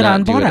focus it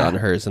on Bora. They did not do it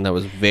on hers, and that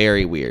was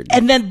very weird.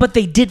 But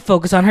they did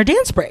focus on her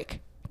dance break.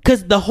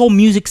 Because the whole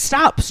music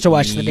stops to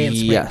watch the dance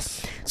break.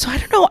 Yes. So I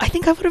don't know. I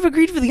think I would have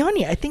agreed with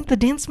Yanni. I think the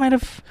dance might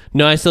have...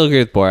 No, I still agree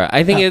with Bora.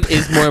 I think it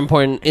is more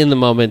important in the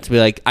moment to be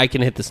like, I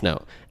can hit this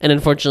note. And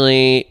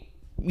unfortunately,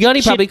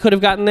 Yanni probably could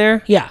have gotten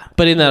there. Yeah.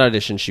 But in that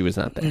audition, she was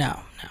not there. No.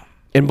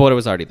 And Bora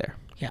was already there.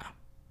 Yeah.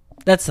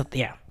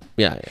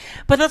 Yeah.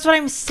 But that's what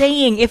I'm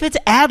saying. If it's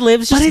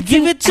ad-libs, just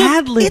give it to...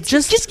 ad-lib.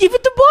 Just give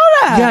it to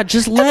Bora. Yeah,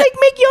 just let...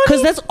 make Yanni...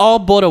 Because that's all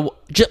Bora...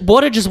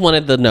 Bora just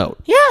wanted the note.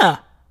 Yeah.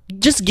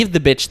 Just give the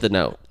bitch the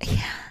note.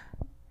 Yeah.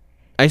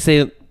 I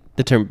say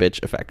the term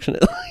bitch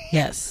affectionately.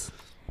 Yes.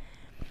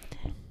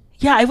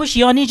 Yeah, I wish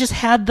Yanni just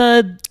had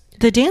the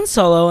dance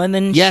solo and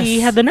then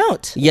she had the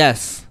note.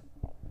 Yes.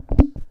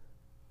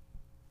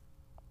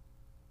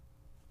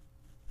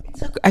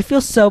 I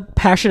feel so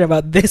passionate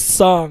about this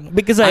song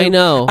because I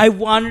know. I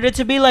wanted it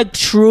to be like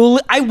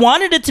truly... I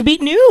wanted it to be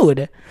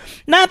Nude.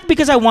 Not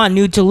because I want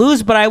Nude to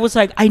lose, but I was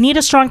like, I need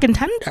a strong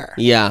contender.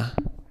 Yeah.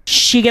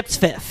 She gets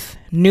 5th.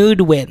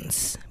 Nude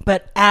wins.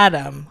 But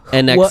Adam...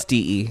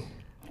 NXDE.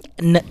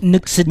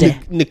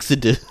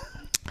 Nuxide.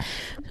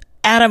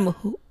 Adam,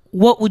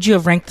 what would you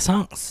have ranked the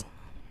songs?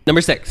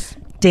 Number 6.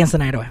 Dance the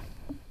Night Away.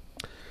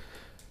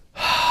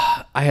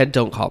 I had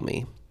Don't Call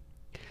Me.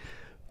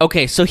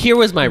 Okay, so here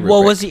was my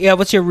rubric.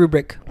 What's your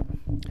rubric?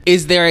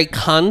 Is there a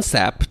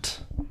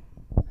concept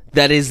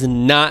that is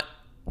not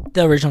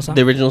the original song?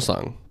 The original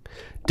song.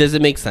 Does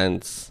it make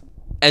sense?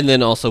 And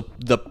then also,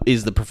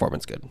 is the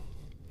performance good?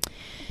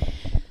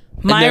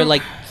 And they're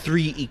like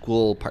 3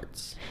 equal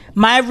parts.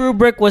 My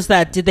rubric was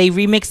that did they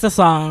remix the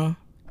song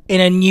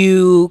in a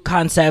new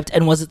concept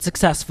and was it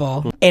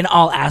successful in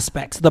all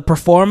aspects? The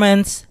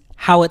performance,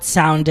 how it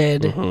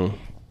sounded,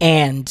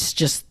 and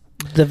just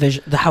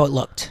the how it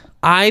looked.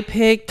 I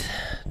picked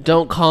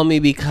Don't Call Me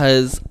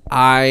because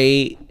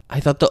I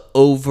thought the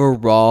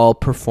overall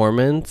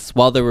performance,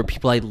 while there were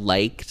people I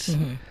liked,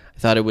 I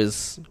thought it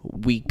was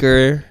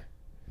weaker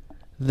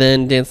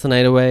than Dance the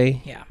Night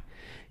Away. Yeah.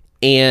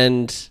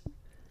 And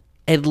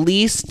at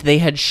least they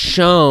had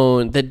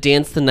shown that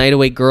Dance the Night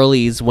Away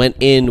girlies went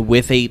in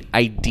with a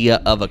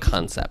idea of a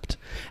concept.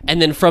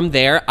 And then from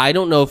there, I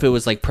don't know if it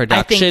was like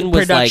production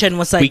was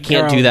like we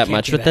can't do that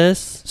much with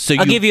this. So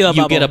I'll give you a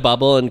bubble. get a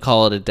bubble and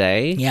call it a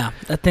day. Yeah,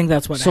 I think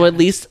that's what So at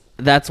least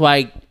that's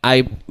why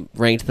I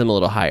ranked them a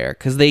little higher,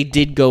 because they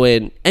did go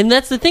in. And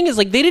that's the thing is,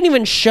 like, they didn't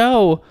even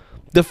show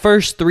the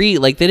first 3.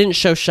 Like, they didn't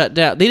show Shut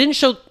Down. They didn't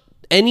show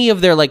any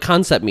of their like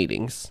concept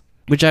meetings,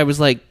 which I was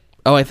like,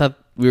 oh, I thought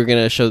we were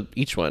going to show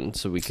each one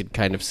so we could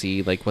kind of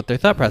see like what their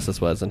thought process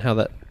was and how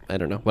that, I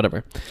don't know,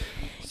 whatever.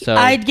 So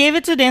I gave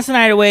it to Dance the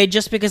Night Away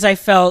just because I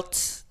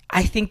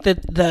think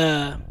that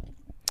the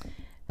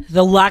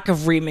lack of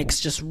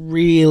remix just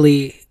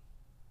really,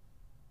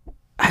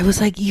 I was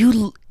like,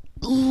 you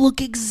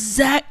look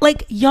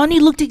like Yanni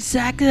looked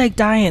exactly like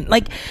Diane.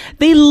 Like,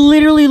 they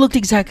literally looked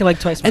exactly like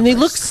Twice. And they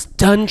looked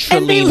stunned.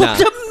 And they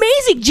looked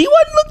amazing. G1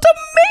 looked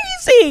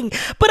amazing.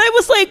 But I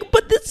was like,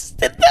 but this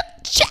the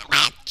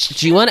challenge.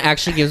 G1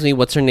 actually gives me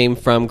what's her name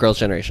from Girls'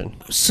 Generation.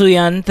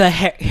 Suyeon, the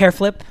hair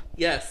flip.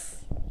 Yes.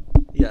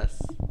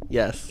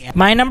 Yeah.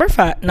 My number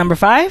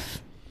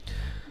 5.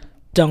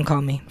 Don't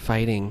Call Me.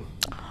 Fighting.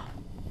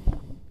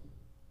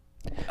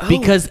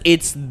 Because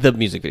it's the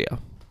music video.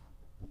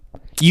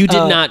 You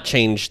did not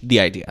change the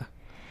idea.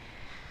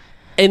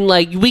 And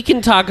like, we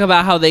can talk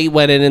about how they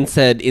went in and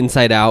said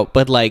Inside Out,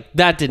 but like,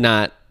 that did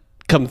not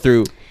come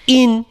through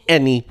in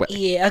any way.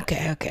 Yeah,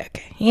 okay.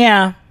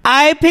 Yeah.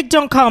 I picked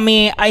Don't Call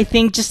Me. I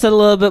think just a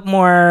little bit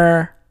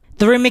more.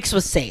 The remix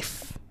was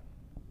safe.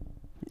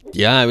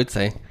 Yeah, I would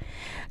say.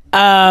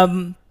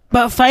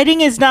 But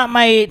Fighting is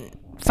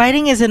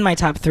in my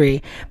top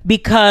 3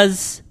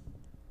 because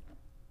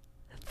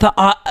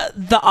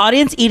the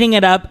audience eating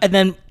it up, and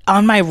then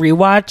on my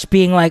rewatch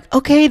being like,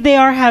 okay, they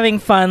are having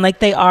fun, like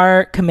they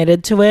are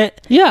committed to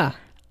it. Yeah.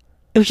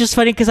 It was just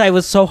funny because I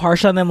was so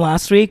harsh on them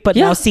last week, but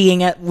now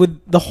seeing it with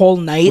the whole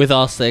night, with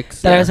all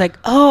 6, that I was like,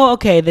 oh,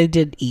 okay, they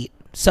did eat.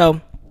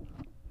 So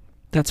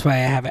that's why I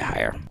have it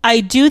higher. I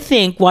do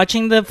think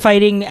watching the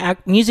Fighting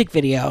music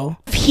video,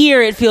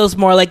 here it feels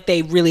more like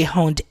they really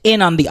honed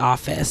in on The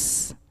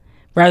Office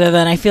rather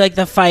than I feel like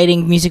the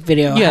fighting music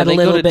video had a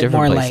little bit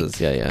more places.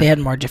 They had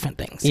more different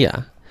things.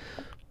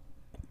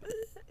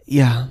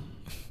 Yeah.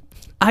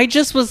 I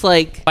just was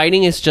like,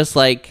 fighting is just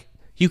like,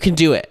 you can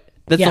do it.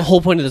 That's the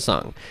whole point of the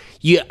song.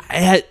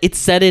 It's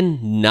said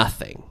in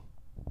nothing.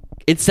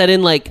 It's said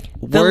in like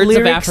words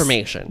of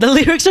affirmation. The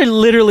lyrics are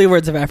literally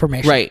words of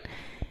affirmation. Right.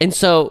 And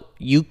so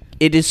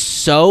it is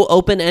so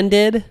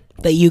open-ended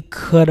that you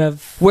could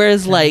have.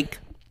 Whereas like,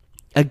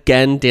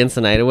 again, Dance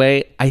the Night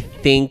Away, I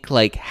think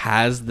like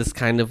has this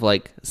kind of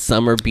like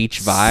summer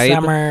beach vibe.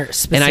 Summer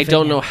specific. And I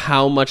don't know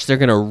how much they're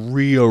going to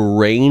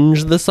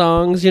rearrange the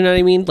songs. You know what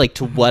I mean? Like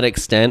to what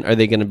extent are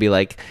they going to be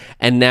like,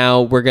 and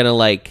now we're going to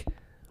like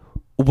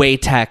way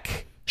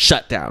tech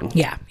shut down.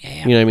 Yeah.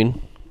 You know what I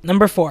mean?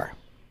 Number 4.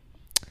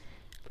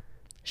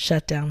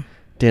 Shut Down.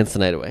 Dance the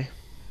Night Away.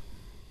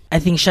 I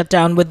think Shut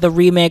Down with the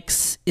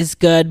remix is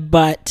good,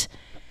 but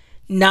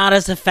not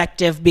as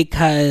effective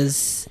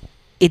because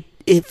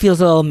it feels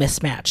a little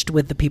mismatched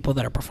with the people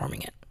that are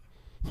performing it.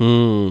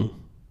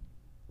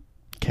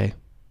 Okay.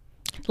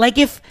 Like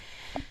if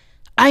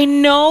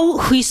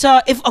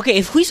Huiza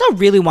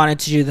really wanted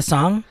to do the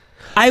song,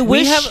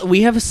 we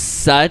have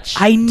such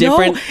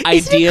different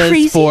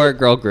ideas for a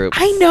girl group.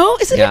 I know,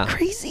 isn't it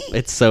crazy?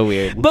 It's so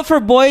weird. But for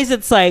boys,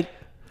 it's like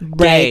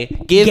gay.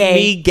 Give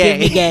me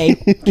gay.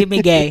 Give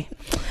me gay.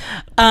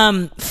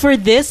 For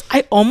this,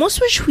 I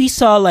almost wish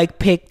Huiza like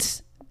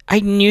picked. I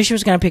knew she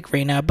was gonna pick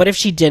Reina, but if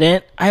she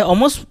didn't, I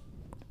almost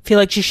feel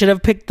like she should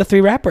have picked the 3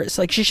 rappers.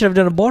 Like she should have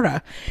done a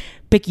Bora,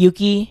 pick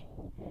Yuki,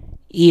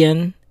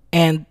 Ian,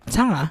 and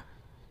Sanga,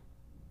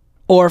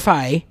 or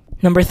Fai.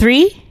 Number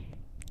 3,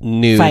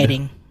 Nude.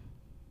 Fighting.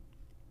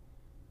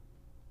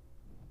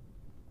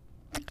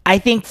 I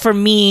think for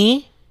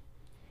me,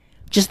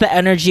 just the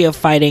energy of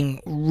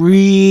Fighting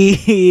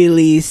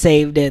really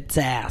saved its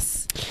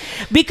ass.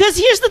 Because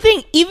here's the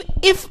thing,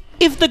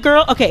 if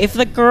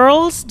the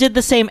girls did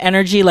the same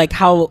energy like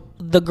how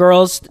the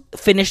girls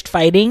finished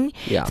Fighting,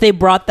 if they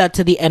brought that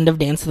to the end of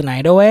Dance the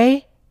Night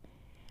Away,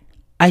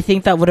 I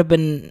think that would have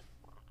been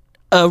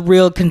a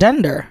real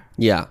contender.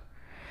 Yeah.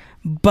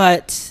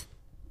 But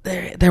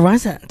there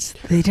wasn't.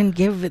 They didn't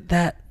give it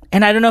that.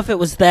 And I don't know if it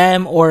was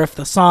them or if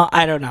the song,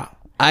 I don't know.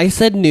 I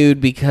said Nude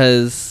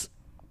because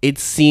it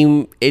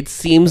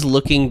seems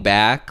looking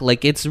back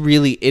like it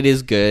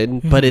is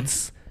good, but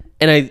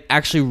and I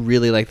actually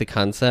really like the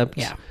concept.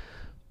 Yeah.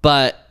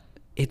 But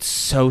it's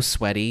so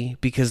sweaty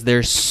because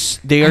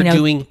they are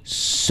doing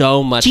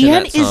so much in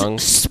that song.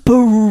 Is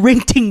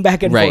sprinting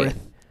back and forth.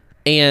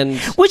 And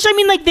which I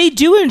mean, like they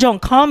do in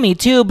Don't Call Me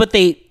too, but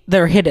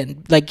they're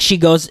hidden. Like she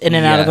goes in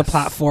and out of the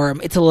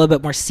platform. It's a little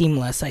bit more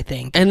seamless, I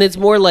think. And it's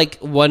more like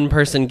one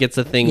person gets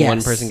a thing,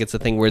 one person gets a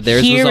thing. Where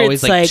theirs was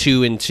always like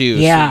 2 and 2.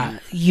 Yeah,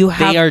 so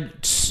they are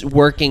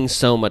working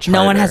so much harder.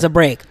 No one has a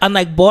break.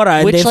 Unlike Bora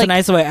and Dance the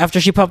Night Away, after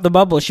she popped the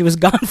bubble, she was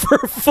gone for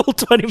a full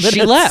 20 minutes.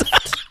 She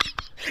left.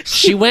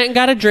 She went and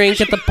got a drink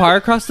at the bar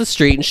across the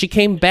street, and she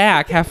came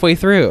back halfway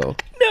through. No,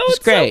 it's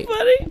great. So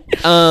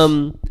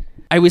funny.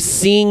 I was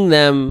seeing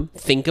them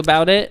think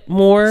about it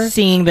more.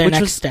 Seeing their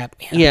next step.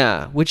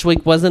 Yeah, which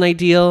like wasn't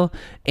ideal.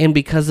 And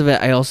because of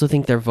it, I also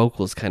think their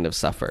vocals kind of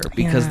suffer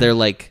because they're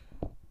like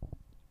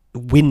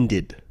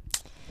winded.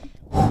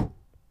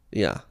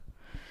 Yeah.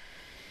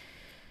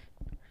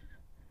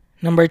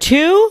 Number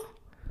 2.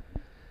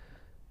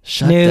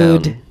 Shut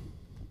Nude. Down.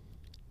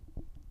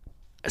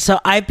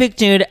 So I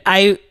picked Nude.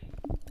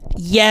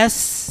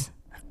 Yes,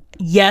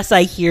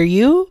 I hear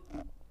you.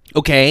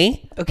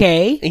 Okay.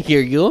 I hear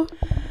you.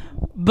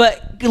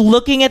 But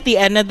looking at the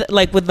end of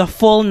like with the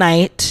full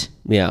night,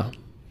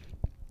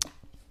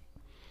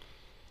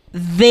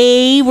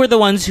 they were the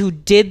ones who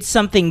did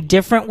something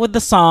different with the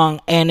song,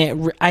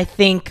 and I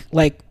think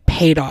like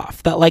paid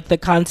off. That like the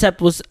concept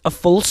was a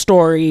full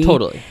story.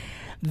 Totally.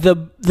 The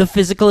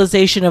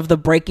physicalization of the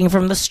breaking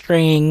from the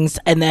strings,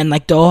 and then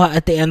like Doha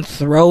at the end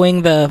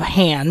throwing the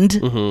hand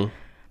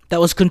that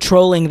was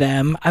controlling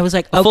them. I was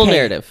like, okay, full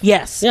narrative.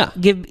 Yes. Yeah.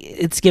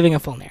 It's giving a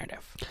full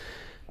narrative.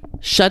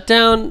 Shut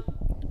Down.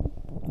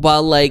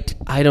 While like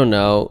I don't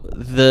know,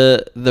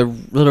 the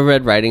Little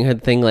Red Riding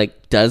Hood thing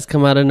like does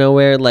come out of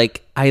nowhere.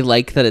 Like I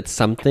like that it's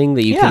something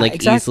that you can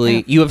like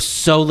easily. You have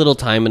so little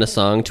time in a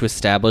song to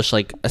establish,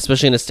 like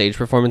especially in a stage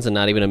performance and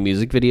not even a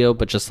music video,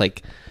 but just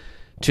like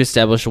to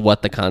establish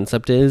what the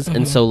concept is.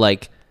 And so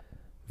like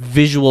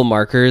visual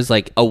markers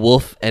like a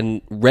wolf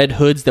and red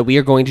hoods that we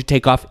are going to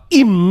take off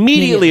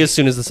immediately as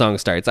soon as the song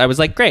starts. I was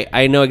like, great,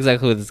 I know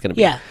exactly what this is going to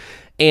be. Yeah.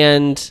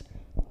 And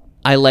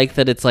I like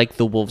that it's like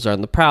the wolves are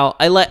on the prowl.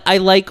 I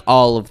like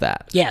all of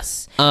that.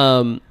 Yes.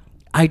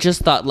 I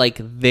just thought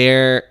like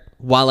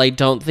while I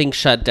don't think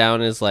Shut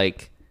Down is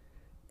like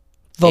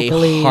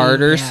vocally a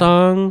harder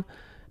song,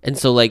 and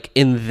so like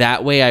in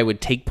that way I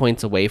would take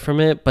points away from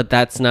it, but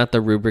that's not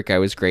the rubric I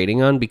was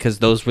grading on because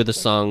those were the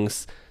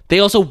songs. They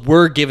also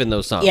were given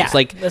those songs.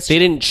 Like they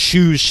didn't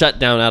choose Shut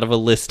Down out of a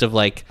list of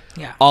like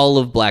all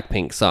of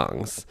Blackpink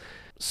songs.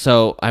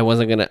 So I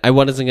wasn't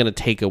gonna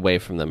take away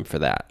from them for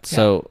that.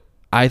 So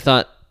I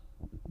thought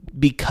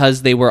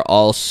because they were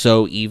all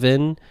so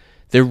even,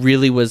 there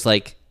really was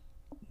like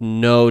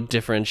no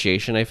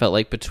differentiation. I felt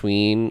like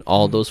between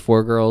all those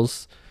 4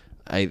 girls,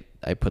 I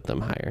put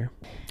them higher.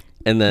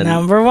 And then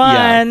number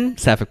 1,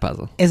 Sapphic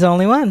Puzzle is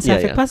only one.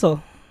 Sapphic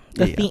Puzzle,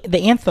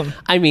 the anthem.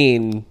 I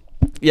mean,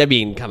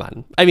 come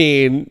on. I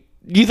mean,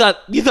 you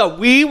thought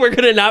we were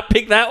gonna not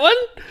pick that one?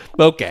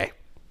 Okay.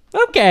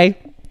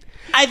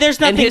 There's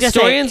nothing. And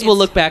historians will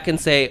look back and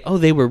say, "Oh,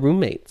 they were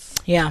roommates."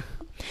 Yeah.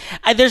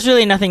 There's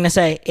really nothing to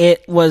say.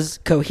 It was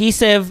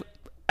cohesive,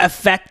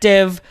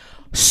 effective,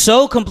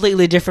 so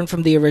completely different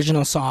from the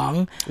original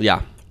song.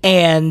 Yeah.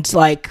 And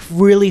like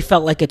really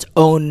felt like its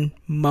own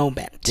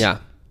moment. Yeah.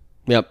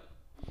 Yep.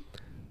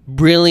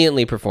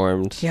 Brilliantly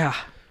performed. Yeah.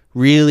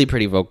 Really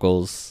pretty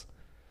vocals.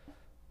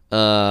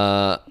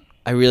 I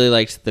really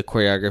liked the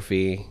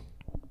choreography.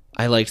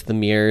 I liked the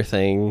mirror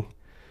thing.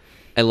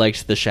 I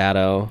liked the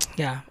shadow.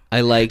 Yeah.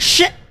 I liked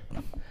shit.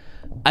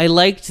 I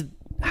liked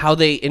how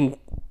they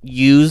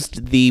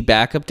used the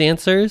backup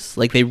dancers.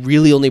 Like they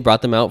really only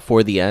brought them out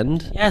for the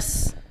end.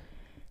 Yes.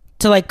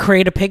 To like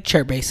create a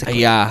picture, basically.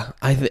 Yeah.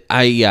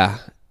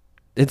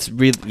 It's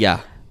really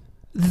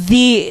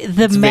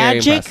The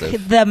magic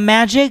the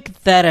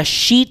magic that a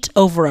sheet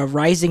over a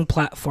rising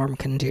platform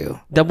can do.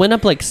 That went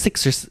up like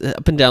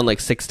up and down like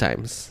 6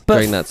 times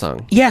during that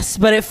song. Yes,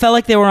 but it felt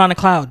like they were on a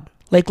cloud.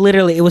 Like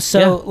literally, it was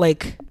so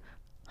like.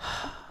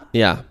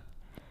 Yeah,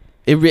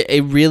 it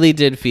really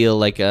did feel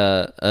like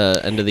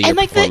a end of the year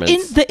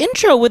performance. the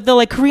intro with the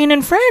like Korean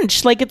and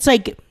French, like it's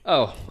like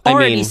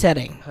already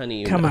setting.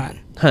 Honey, come on,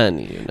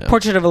 honey, you know.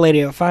 Portrait of a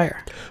Lady on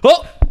Fire.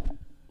 Oh,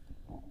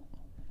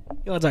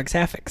 you want to talk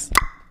Sapphics?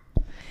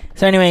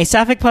 So anyway,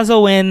 Sapphic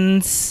Puzzle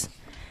wins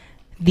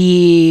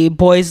the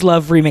Boys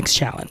Love Remix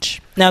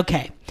Challenge.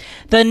 Okay.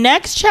 The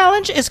next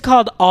challenge is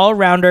called All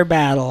Rounder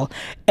Battle.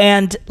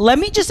 And let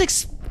me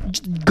just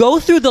go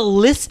through the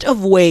list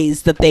of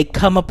ways that they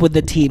come up with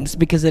the teams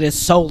because it is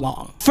so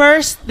long.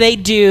 First, they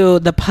do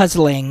the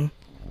puzzling.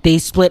 They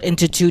split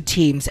into 2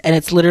 teams, and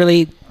it's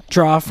literally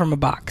draw from a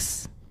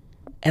box.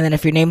 And then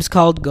if your name's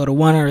called, go to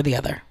one or the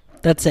other.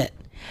 That's it.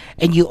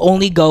 And you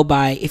only go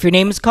by, if your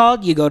name is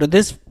called, you go to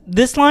this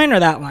line or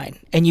that line.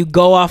 And you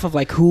go off of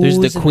like who's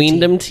There's the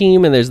Queendom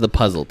team and there's the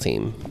puzzle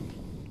team.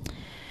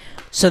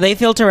 So they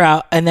filter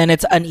out and then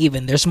it's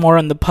uneven. There's more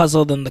on the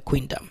puzzle than the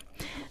Queendom.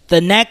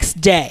 The next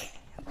day,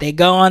 they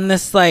go on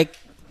this like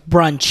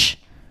brunch.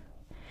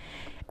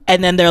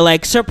 And then they're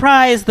like,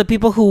 surprise, the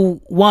people who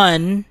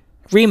won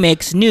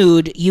remix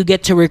nude, you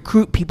get to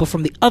recruit people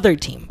from the other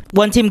team.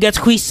 One team gets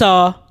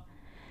Huisaw.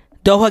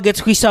 Doha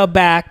gets Huisaw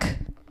back.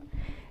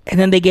 And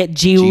then they get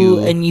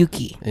Jiwoo and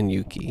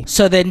Yuki.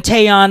 So then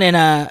Taeyeon in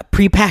a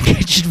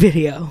prepackaged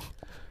video.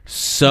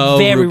 So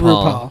very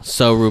RuPaul.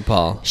 So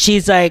RuPaul.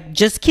 She's like,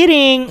 just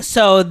kidding.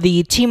 So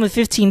the team of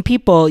 15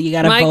 people, you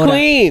gotta vote. My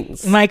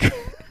queens. My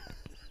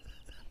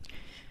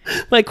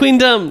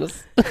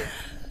queendoms.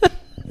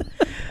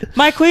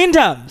 My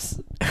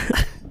queendoms.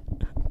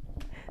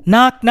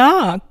 Knock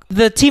knock.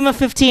 The team of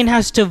 15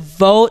 has to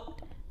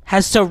vote,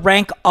 has to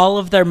rank all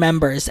of their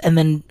members, and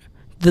then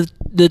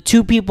the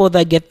 2 people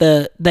that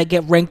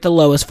get ranked the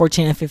lowest,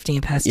 14 and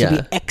 15th, has to be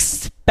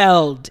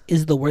expelled,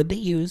 is the word they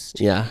used.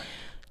 Yeah.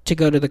 To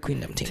go to the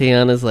Queendom team.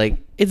 Tiana's like,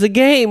 it's a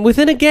game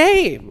within a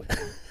game.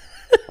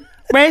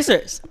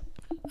 Racers.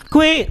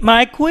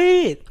 My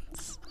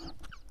queens.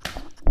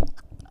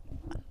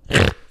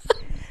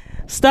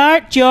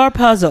 Start your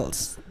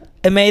puzzles.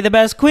 And may the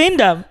best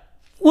queendom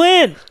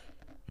win.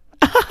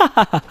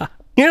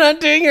 You're not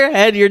doing your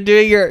head, you're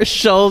doing your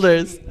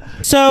shoulders.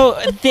 So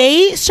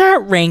they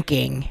start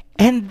ranking,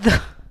 and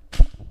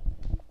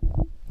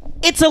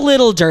it's a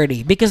little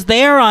dirty because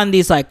they are on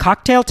these like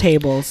cocktail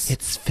tables.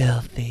 It's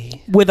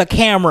filthy. With a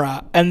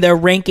camera, and they're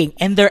ranking,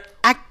 and they're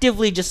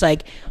actively just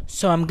like,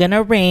 so I'm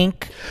gonna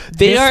rank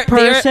they're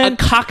a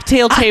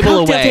cocktail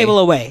table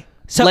away.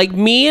 So like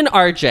me and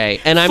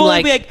RJ, and I'm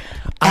like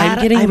I'm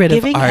getting rid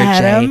of RJ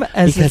Adam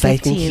as because I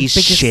think he's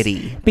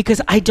shitty. Because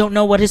I don't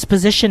know what his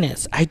position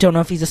is. I don't know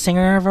if he's a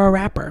singer or a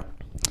rapper.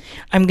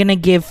 I'm gonna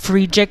give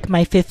Freejik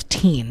my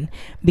 15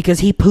 because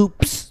he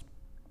poops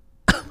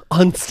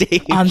on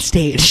stage. And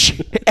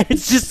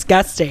it's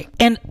disgusting.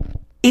 And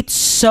it's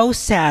so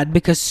sad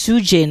because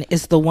Soojin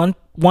is the one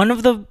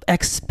of the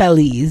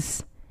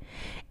expellees.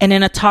 And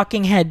in a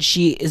talking head,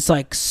 she is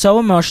like so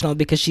emotional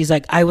because she's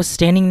like, I was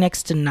standing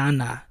next to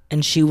Nana,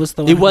 and she was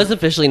the one. It was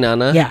officially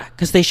Nana? Yeah,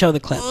 because they show the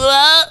clip.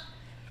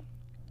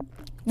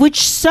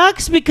 Which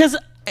sucks because,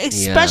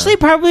 especially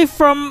probably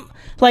from,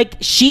 like,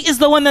 she is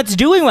the one that's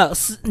doing well.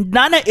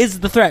 Nana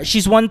is the threat.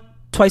 She's won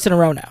twice in a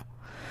row now.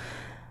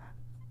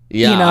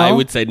 Yeah, you know? I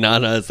would say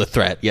Nana is a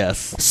threat,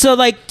 yes. So,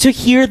 like, to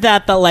hear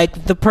that,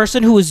 like, the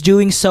person who is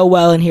doing so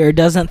well in here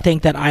doesn't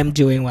think that I'm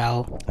doing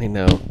well. I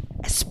know.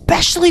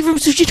 Especially from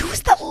Soojin, who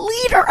is the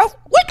leader of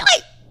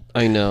Weekly.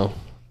 I know.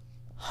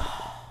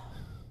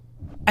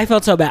 I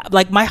felt so bad.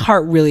 Like, my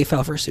heart really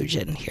fell for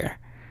Soojin here.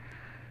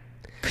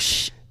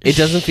 It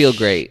doesn't feel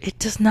great. It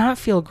does not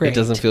feel great. It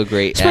doesn't feel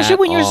great especially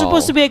when you're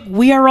supposed to be like,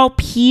 we are all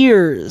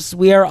peers.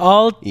 We are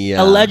all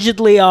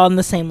allegedly on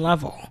the same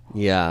level.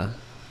 Yeah.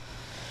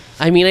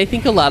 I mean, I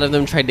think a lot of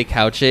them tried to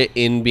couch it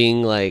in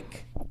being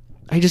like,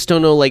 I just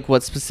don't know like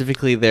what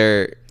specifically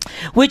they're...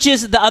 Which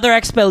is the other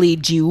expellee,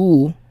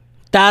 Jiwoo.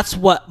 That's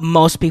what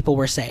most people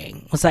were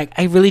saying. Was like,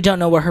 I really don't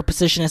know what her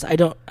position is. I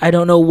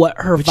don't know what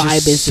her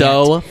vibe is.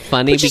 So yet.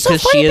 funny Which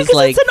because so funny she is because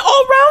like... It's an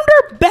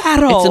all-rounder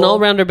battle. It's an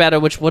all-rounder battle,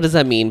 which what does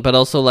that mean? But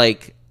also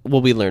like,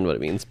 well, we learned what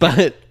it means.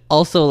 But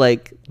also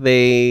like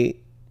they...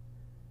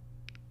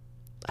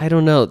 I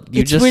don't know.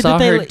 You just saw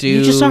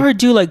her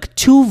do like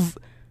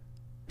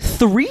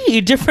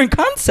 3 different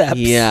concepts.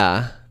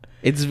 Yeah.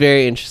 It's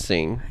very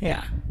interesting.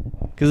 Yeah.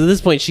 Because at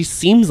this point, she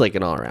seems like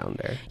an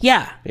all-rounder.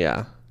 Yeah.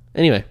 Yeah.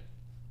 Anyway.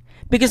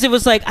 Because it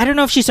was like, I don't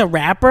know if she's a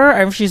rapper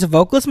or if she's a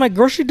vocalist. My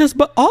girl, she does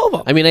but all of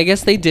them. I mean, I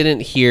guess they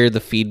didn't hear the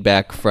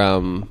feedback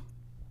from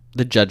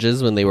the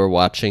judges when they were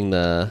watching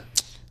the...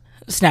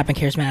 Snap and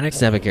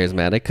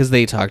Charismatic. Because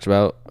they talked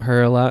about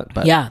her a lot.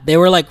 But yeah. They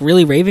were like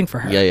really raving for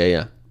her.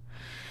 Yeah.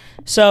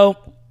 So...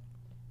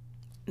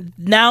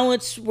 Now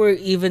we're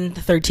even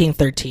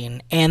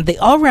 13-13, and the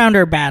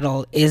all-rounder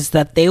battle is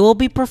that they will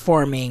be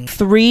performing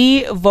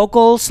 3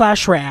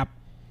 vocal/rap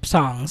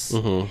songs,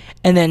 and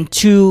then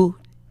 2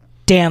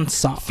 dance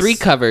songs. 3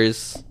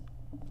 covers,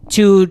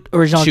 2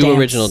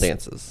 original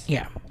dances.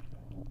 Yeah.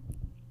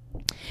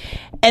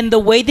 And the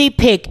way they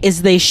pick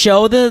is they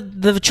show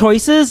the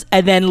choices,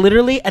 and then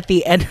literally at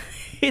the end,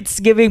 it's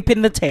giving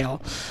pin the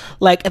tail.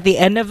 Like at the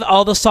end of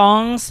all the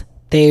songs,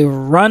 they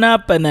run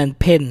up and then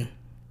pin.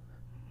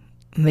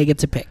 And they get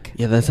to pick.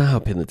 Yeah, that's not how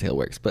Pin the Tail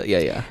works, but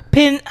yeah.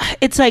 Pin,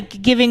 it's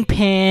like giving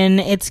pin,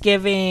 it's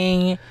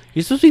giving...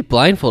 You're supposed to be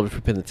blindfolded for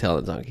Pin the Tail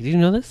on the donkey. Did you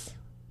know this?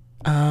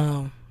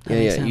 Oh.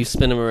 Yeah, you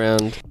spin them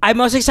around. I'm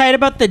most excited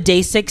about the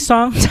Day 6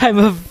 song, Time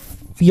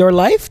of Your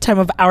Life, Time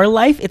of Our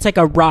Life. It's like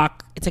a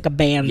rock, it's like a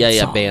band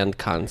song. Band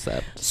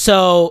concept.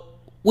 So,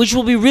 which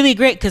will be really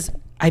great, because,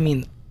 I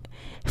mean,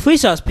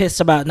 Fuiso's pissed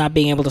about not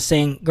being able to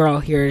sing, girl,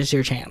 here's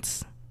your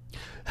chance.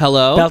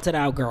 Hello? Belt it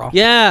out, girl.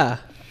 Yeah.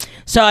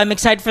 So I'm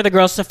excited for the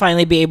girls to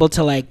finally be able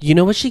to like... You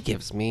know what she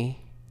gives me?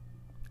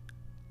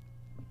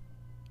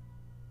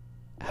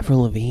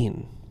 Avril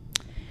Lavigne.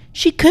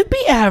 She could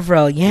be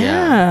Avril,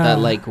 yeah. That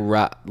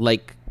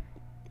like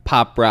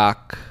pop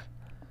rock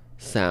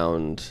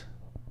sound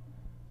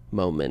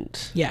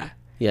moment. Yeah.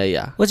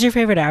 Yeah. What's your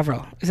favorite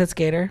Avril? Is it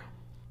Skater?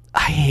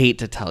 I hate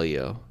to tell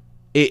you.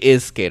 It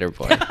is Skater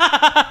Boy.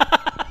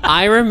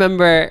 I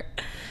remember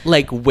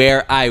like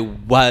where I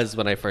was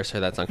when I first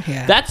heard that song.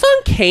 Yeah. That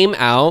song came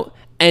out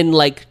and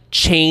like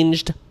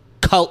changed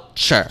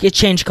culture. It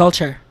changed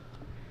culture.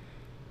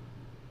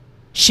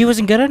 He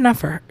wasn't good enough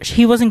for her.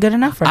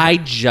 I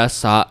just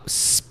saw,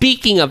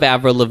 speaking of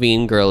Avril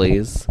Lavigne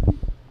girlies,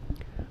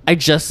 I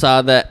just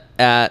saw that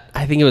at,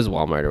 I think it was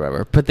Walmart or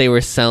whatever, but they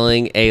were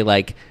selling a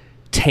like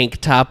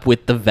tank top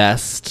with the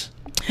vest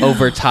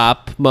over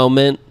top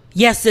moment.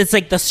 Yes, it's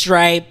like the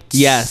striped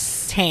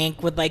yes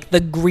tank with like the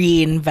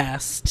green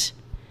vest.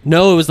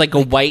 No, it was like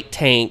a white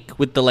tank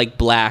with the like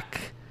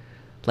black,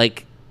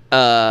 like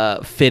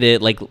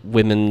fitted like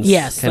women's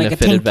kind like of fitted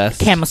tank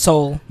vest.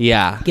 camisole.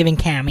 Yeah. Giving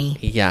cami.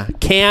 Yeah.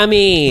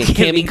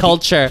 Cami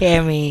culture.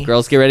 Cami.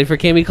 Girls get ready for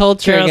cami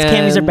culture. Girls,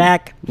 again. camis are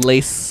back.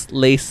 Lacy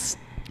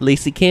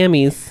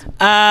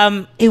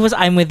camis. It was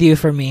I'm With You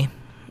for me.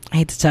 I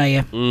hate to tell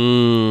you.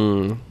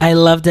 I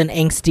loved an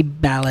angsty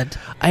ballad.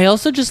 I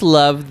also just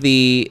love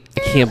I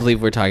can't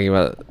believe we're talking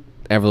about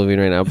Avril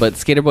Lavigne right now, but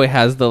Skater Boy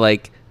has the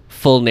like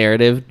full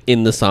narrative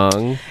in the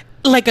song.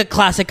 Like a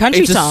classic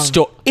country song.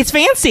 It's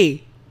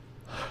fancy.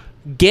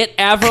 Get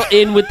Avril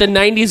in with the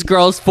 90s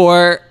girls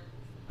for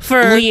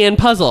Leann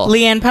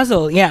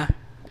Puzzle. Yeah.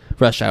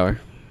 Rush Hour.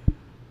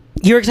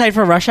 You're excited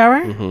for Rush Hour?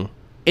 Mm-hmm.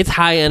 It's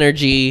high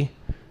energy.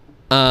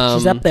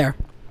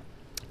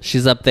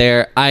 She's up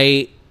there.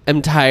 I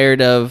am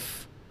tired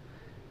of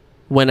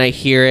when I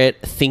hear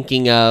it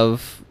thinking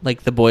of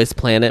like the Boys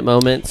Planet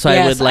moment. So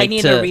I would like I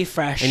need a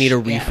refresh. I need a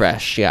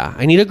refresh. Yeah.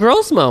 I need a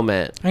girls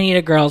moment.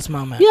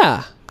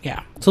 Yeah.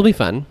 Yeah. So it'll be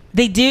fun.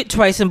 They do it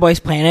twice in Boys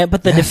Planet,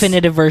 but the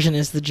definitive version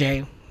is the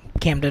J.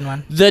 Camden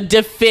one. The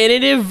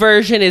definitive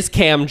version is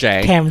Cam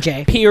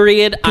J.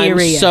 Period. I'm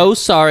so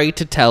sorry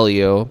to tell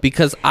you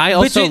because I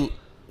also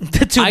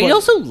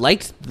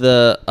liked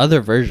the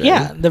other version.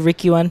 Yeah, the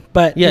Ricky one,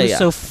 but it was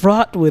so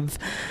fraught with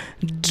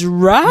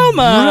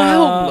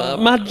drama.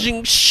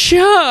 Majin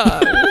Shah.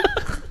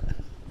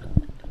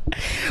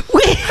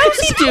 Wait, how's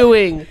he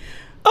doing?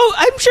 Oh,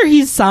 I'm sure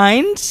he's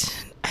signed.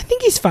 I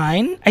think he's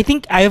fine. I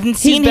haven't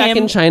seen him. He's back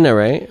in China,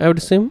 right? I would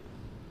assume.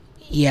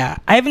 Yeah.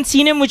 I haven't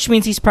seen him, which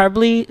means he's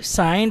probably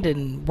signed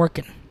and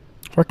working.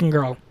 Working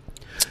girl.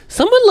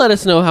 Someone let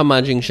us know how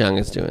Ma Jingxiang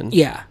is doing.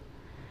 Yeah.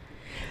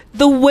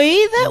 The way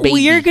that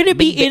we are going to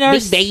be in our...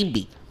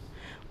 baby.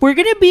 We're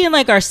going to be in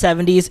like our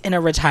 70s in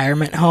a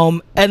retirement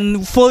home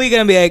and fully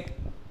going to be like...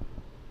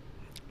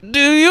 Do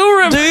you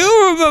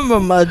remember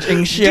Ma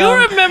Jingxiang? Do you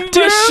remember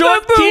the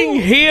short King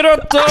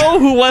Hiroto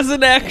who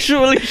wasn't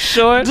actually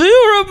short? Do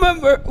you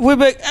remember? We're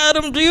like,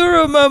 Adam, do you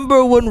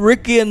remember when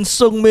Ricky and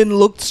Sungmin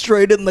looked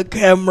straight in the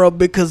camera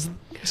because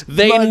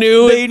they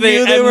knew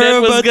they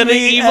were was going to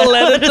evil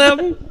edit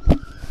them?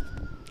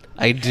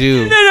 I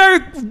do. And then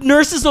our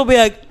nurses will be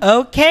like,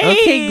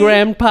 okay,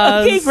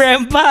 grandpas. Okay,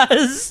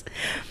 grandpas.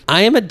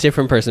 I am a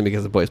different person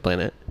because of Boys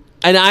Planet.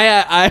 And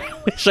I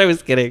wish I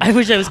was kidding. I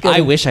wish I was kidding.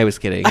 I wish I was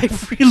kidding. I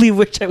really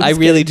wish I was I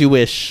really do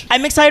wish.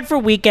 I'm excited for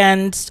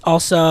Weekend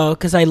also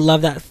because I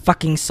love that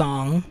fucking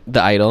song.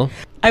 The Idol.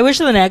 I wish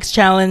the next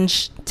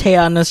challenge,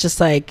 Taeyeon was just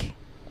like,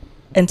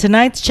 and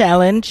tonight's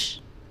challenge,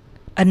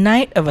 a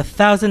night of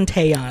 1,000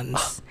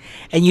 Taeyons.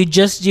 And you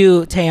just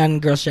do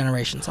Taeyeon Girls'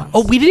 Generation songs.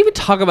 Oh, we didn't even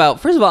talk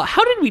about, first of all,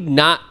 how did we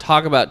not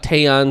talk about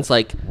Taeyeon's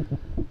like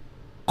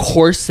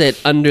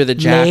corset under the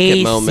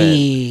jacket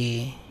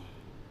moment?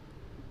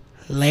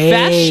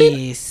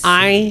 Fashion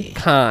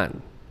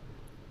icon.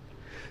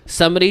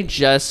 Somebody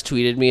just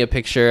tweeted me a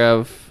picture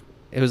of,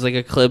 it was like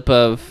a clip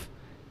of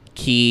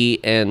Key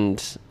and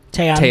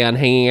Taeyeon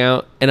hanging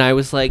out, and I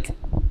was like,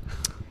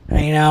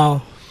 I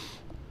know,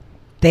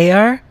 they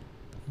are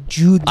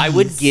Judies. I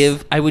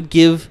would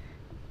give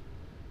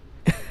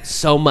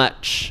so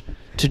much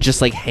to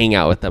just like hang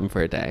out with them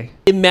for a day.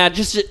 Imagine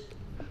just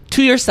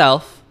to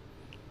yourself,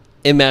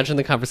 imagine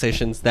the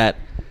conversations that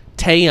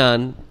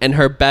Taeyeon and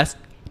her best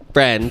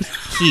friend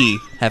Key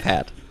have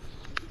had.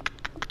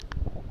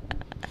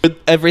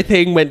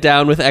 Everything went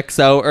down with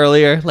EXO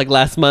earlier, like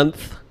last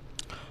month.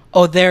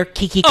 Oh, they're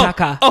Kiki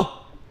Kaka. Oh.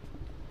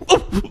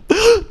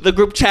 The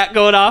group chat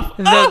going off.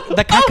 The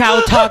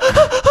Kakao talk.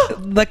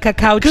 The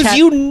Kakao chat. Because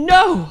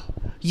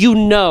you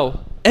know,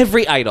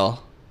 every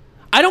idol.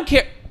 I don't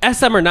care,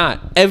 SM or not.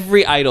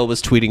 Every idol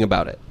was tweeting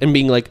about it and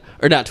being like,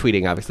 or not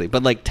tweeting, obviously,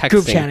 but like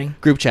texting,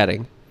 group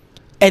chatting,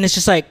 and it's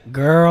just like,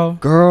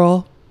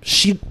 girl.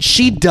 She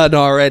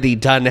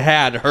done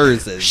had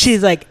hers.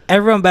 She's like,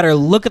 everyone better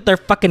look at their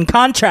fucking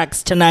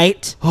contracts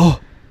tonight.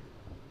 Oh,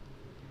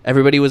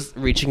 everybody was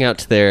reaching out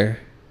to their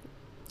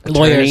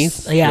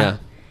lawyers. Attorneys. Yeah.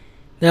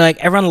 They're like,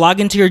 everyone log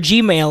into your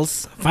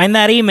Gmails. Find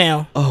that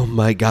email. Oh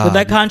my God. With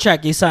that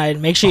contract you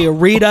signed. Make sure you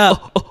read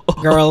up,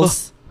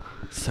 girls.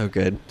 So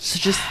good.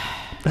 So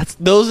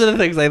those are the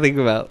things I think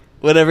about.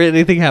 Whenever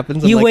anything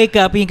happens, you wake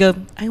up and you go,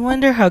 I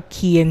wonder how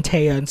Key and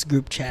Taeyeon's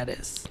group chat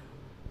is.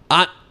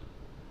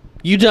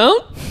 You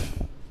don't?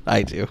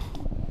 I do.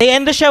 They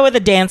end the show with a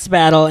dance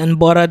battle, and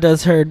Bora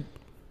does her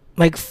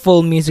like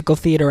full musical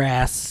theater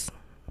ass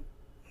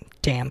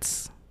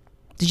dance.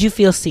 Did you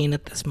feel seen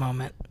at this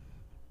moment?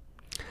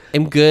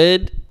 I'm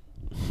good.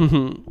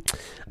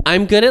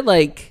 I'm good at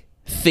like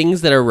things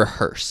that are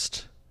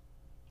rehearsed.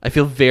 I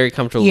feel very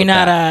comfortable with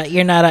that.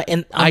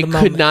 I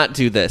could not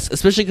do this,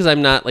 especially because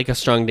I'm not like a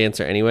strong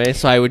dancer anyway.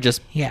 So I would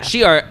just,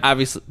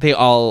 obviously, they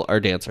all are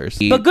dancers.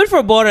 But good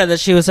for Bora that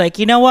she was like,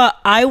 you know what?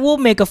 I will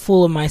make a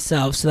fool of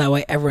myself so that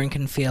way everyone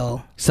can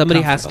feel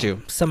Somebody has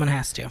to. Someone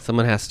has to.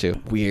 Someone has to.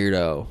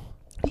 Weirdo.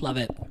 Love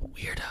it.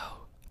 Weirdo.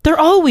 They're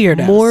all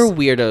weirdos. More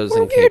weirdos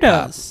in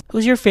K-pop.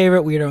 Who's your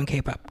favorite weirdo in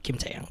K-pop? Kim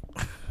Taeyoung.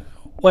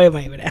 Why am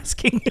I even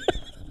asking?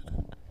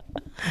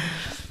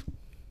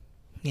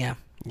 Yeah.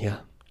 Yeah.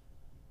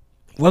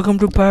 Welcome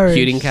to Paris.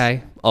 Hyun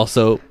Kai,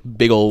 also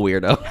big old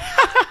weirdo.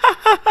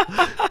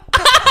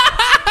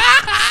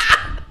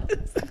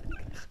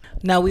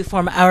 Now we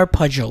form our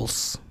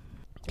puzzles.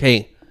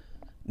 Okay,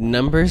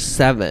 number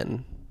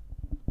 7.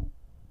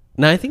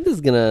 Now I think this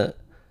is gonna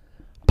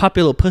pop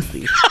your little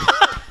pussy.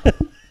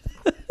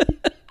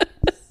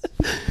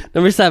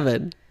 Number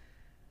 7.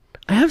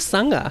 I have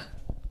Sangha.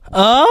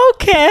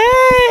 Okay.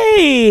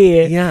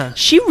 Yeah.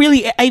 She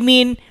really, I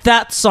mean,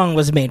 that song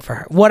was made for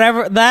her.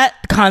 Whatever, that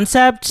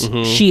concept,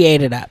 she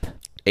ate it up.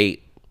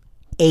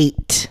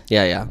 8.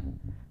 Yeah.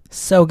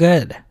 So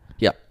good.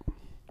 Yep.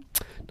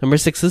 Number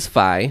 6 is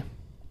Phi.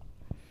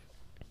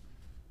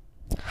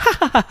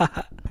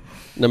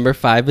 Number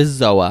 5 is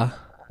Zoa.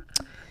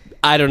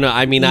 I don't know.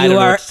 I mean, I don't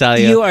know what to tell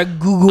you. You are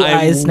Google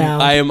eyes now.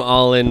 I am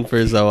all in for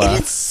Zoa.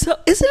 It's so,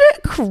 isn't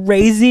it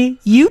crazy?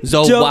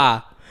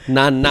 Zoa.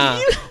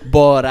 Nana.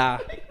 Bora.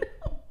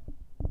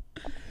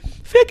 I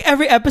feel like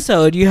every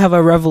episode you have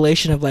a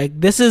revelation of like,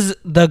 this is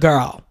the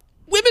girl.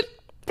 Women.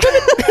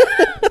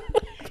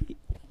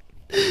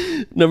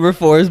 Number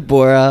 4 is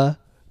Bora.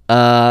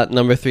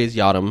 Number 3 is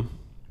Yautum.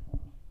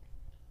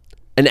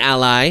 An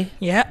ally.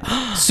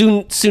 Yeah.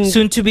 Soon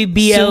to be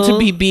BL. Soon to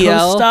be BL.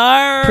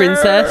 Co-star.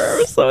 Princess.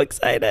 I'm so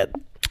excited.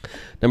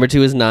 Number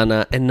 2 is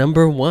Nana. And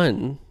number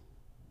 1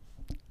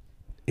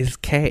 is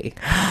K.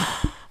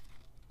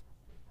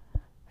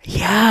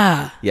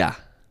 Yeah.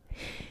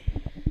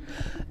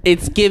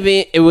 It's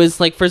giving. It was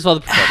like, first of all,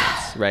 the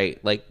performance, right?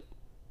 Like,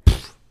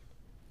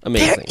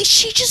 amazing.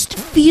 She just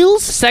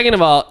feels. Second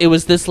of all, it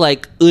was this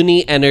like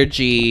uni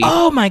energy.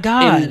 Oh my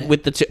God.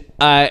 With the two.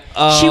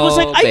 She was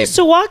like, I used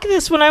to walk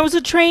this when I was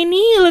a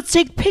trainee. Let's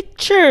take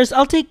pictures.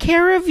 I'll take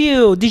care of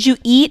you. Did you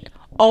eat?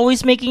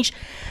 Always making.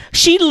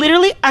 She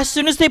literally, as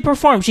soon as they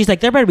performed, she's like,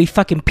 there better be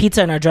fucking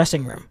pizza in our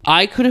dressing room.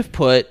 I could have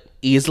put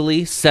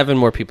easily 7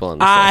 more people on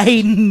this list.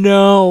 I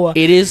know.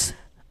 It is.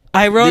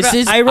 I wrote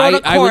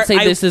I would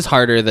say this is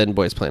harder than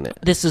Boys Planet.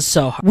 This is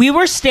so hard. We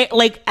were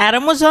like,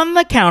 Adam was on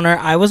the counter,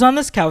 I was on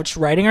this couch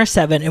writing our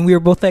 7, and we were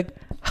both like,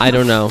 I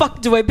don't know.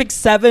 Fuck, do I pick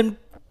 7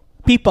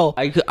 people.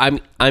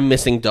 I'm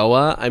missing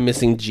Doa. I'm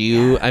missing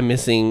Jiu. I'm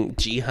missing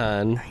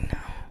Jihan. I know.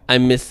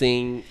 I'm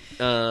missing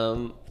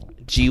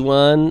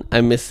Jiwon.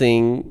 I'm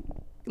missing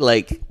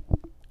like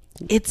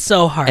It's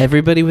so hard.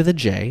 everybody with a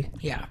J.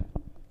 Yeah.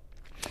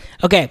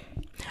 Okay.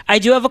 I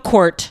do have a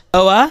court.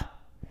 Oa,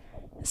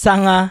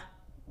 Sanga,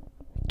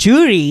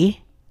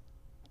 Juri,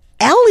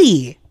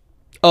 Ellie.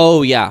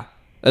 Oh yeah,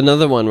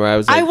 another one where I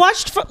was like, I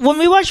watched when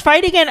we watched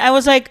Fight Again. I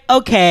was like,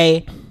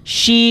 okay,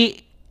 she's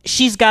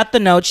got the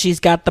notes, she's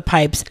got the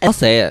pipes. I'll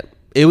say it.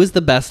 It was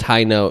the best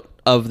high note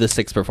of the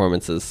 6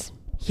 performances.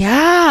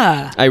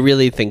 Yeah, I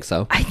really think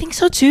so. I think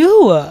so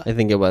too. I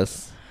think it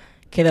was.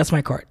 Okay, that's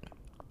my court.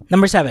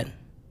 Number 7,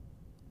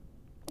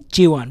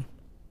 G1.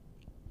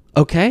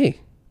 Okay.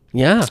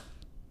 Yeah.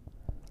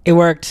 It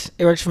worked.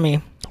 It worked for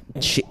me.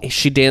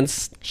 She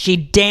danced. She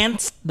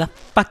danced the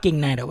fucking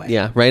night away.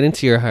 Yeah, right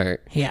into your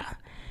heart. Yeah.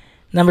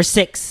 Number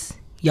 6,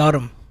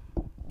 Yorum.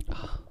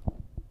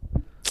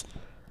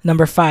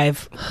 Number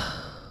 5,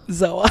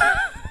 Zoa.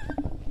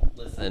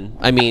 Listen,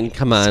 I mean,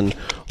 come on.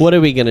 What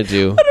are we gonna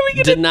do? What are we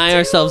gonna Deny do?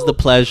 ourselves the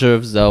pleasure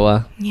of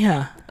Zoa.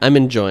 Yeah. I'm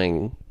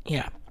enjoying.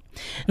 Yeah.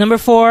 Number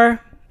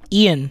 4,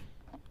 Ian.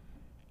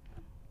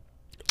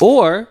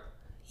 Or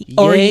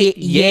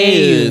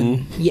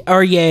Yeun.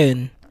 Or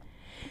Yeun.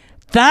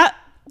 That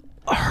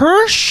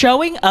her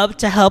showing up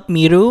to help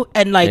Miru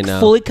and like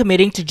fully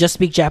committing to just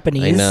speak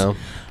Japanese. I know.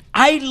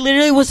 I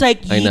literally was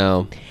like, I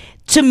know.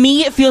 To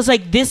me, it feels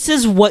like this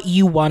is what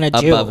you want to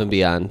do. Above and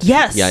beyond.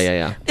 Yes.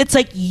 Yeah. It's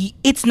like,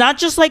 it's not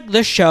just like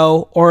the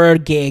show or a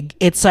gig.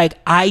 It's like,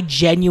 I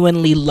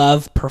genuinely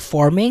love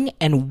performing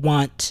and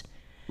want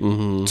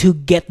to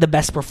get the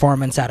best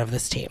performance out of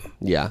this team.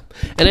 Yeah.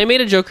 And I made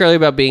a joke earlier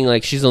about being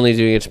like, she's only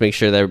doing it to make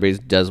sure that everybody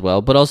does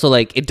well. But also,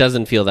 like, it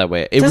doesn't feel that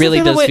way. It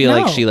really does feel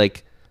like she,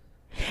 like,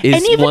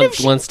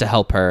 wants to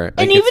help her.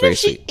 Like, and even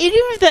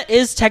if that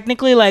is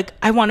technically like,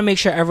 I want to make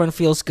sure everyone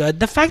feels good.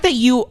 The fact that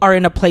you are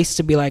in a place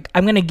to be like,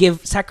 I'm going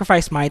to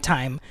sacrifice my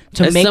time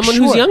to as make someone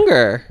sure. who's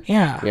younger.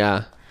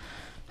 Yeah.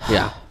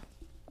 Yeah.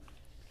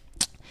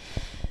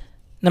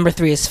 Number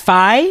 3 is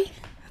Phi.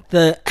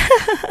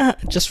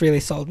 Just really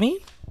sold me.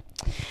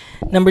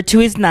 Number 2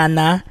 is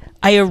Nana.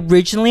 I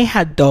originally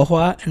had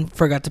Dohwa and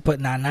forgot to put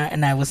Nana,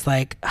 and I was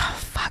like, oh,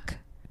 fuck.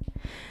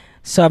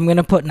 So I'm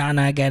gonna put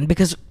Nana again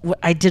because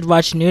I did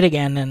watch Nude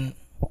again, and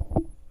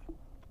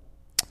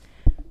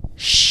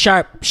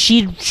sharp.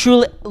 She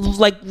truly,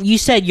 like you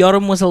said,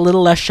 Yorum was a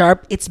little less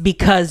sharp. It's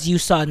because you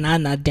saw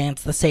Nana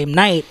dance the same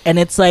night, and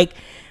it's like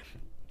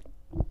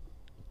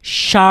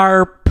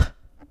sharp.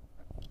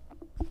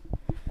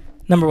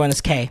 Number 1 is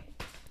K.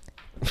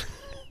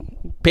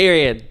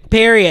 Period.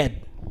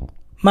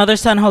 Mother,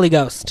 Son, Holy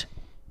Ghost.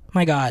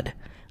 My God.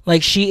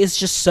 Like, she is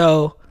just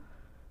so...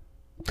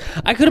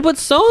 I could have put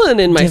Solon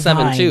in my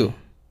divine. 7 too.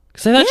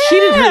 Because I thought she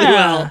did really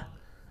well.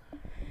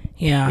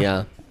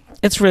 Yeah.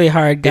 It's really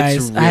hard, guys.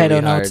 It's really I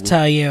don't know hard. what to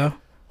tell you.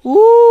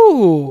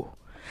 Ooh.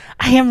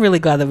 I am really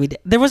glad that we did.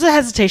 There was a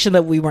hesitation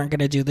that we weren't going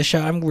to do the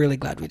show. I'm really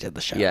glad we did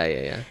the show.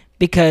 Yeah.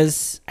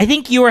 Because I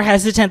think you were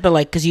hesitant that,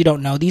 like, because you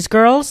don't know these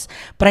girls.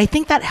 But I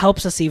think that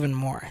helps us even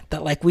more.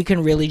 That, like, we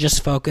can really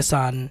just focus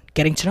on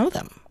getting to know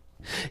them.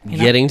 You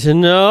know? Getting to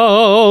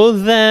know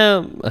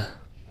them.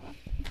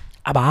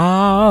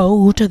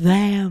 About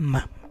them.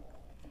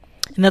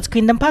 And that's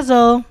Queendom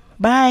Puzzle.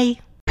 Bye.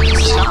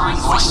 Discovering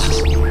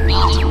voices,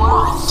 building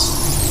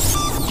worlds.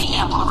 The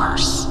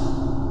Ampliverse.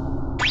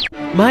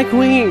 My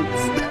queens.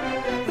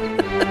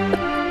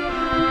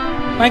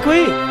 My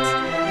queens.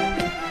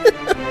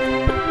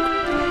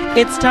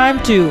 It's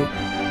time to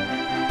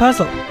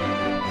puzzle.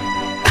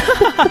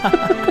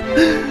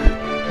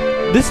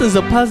 This is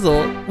a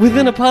puzzle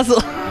within a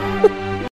puzzle.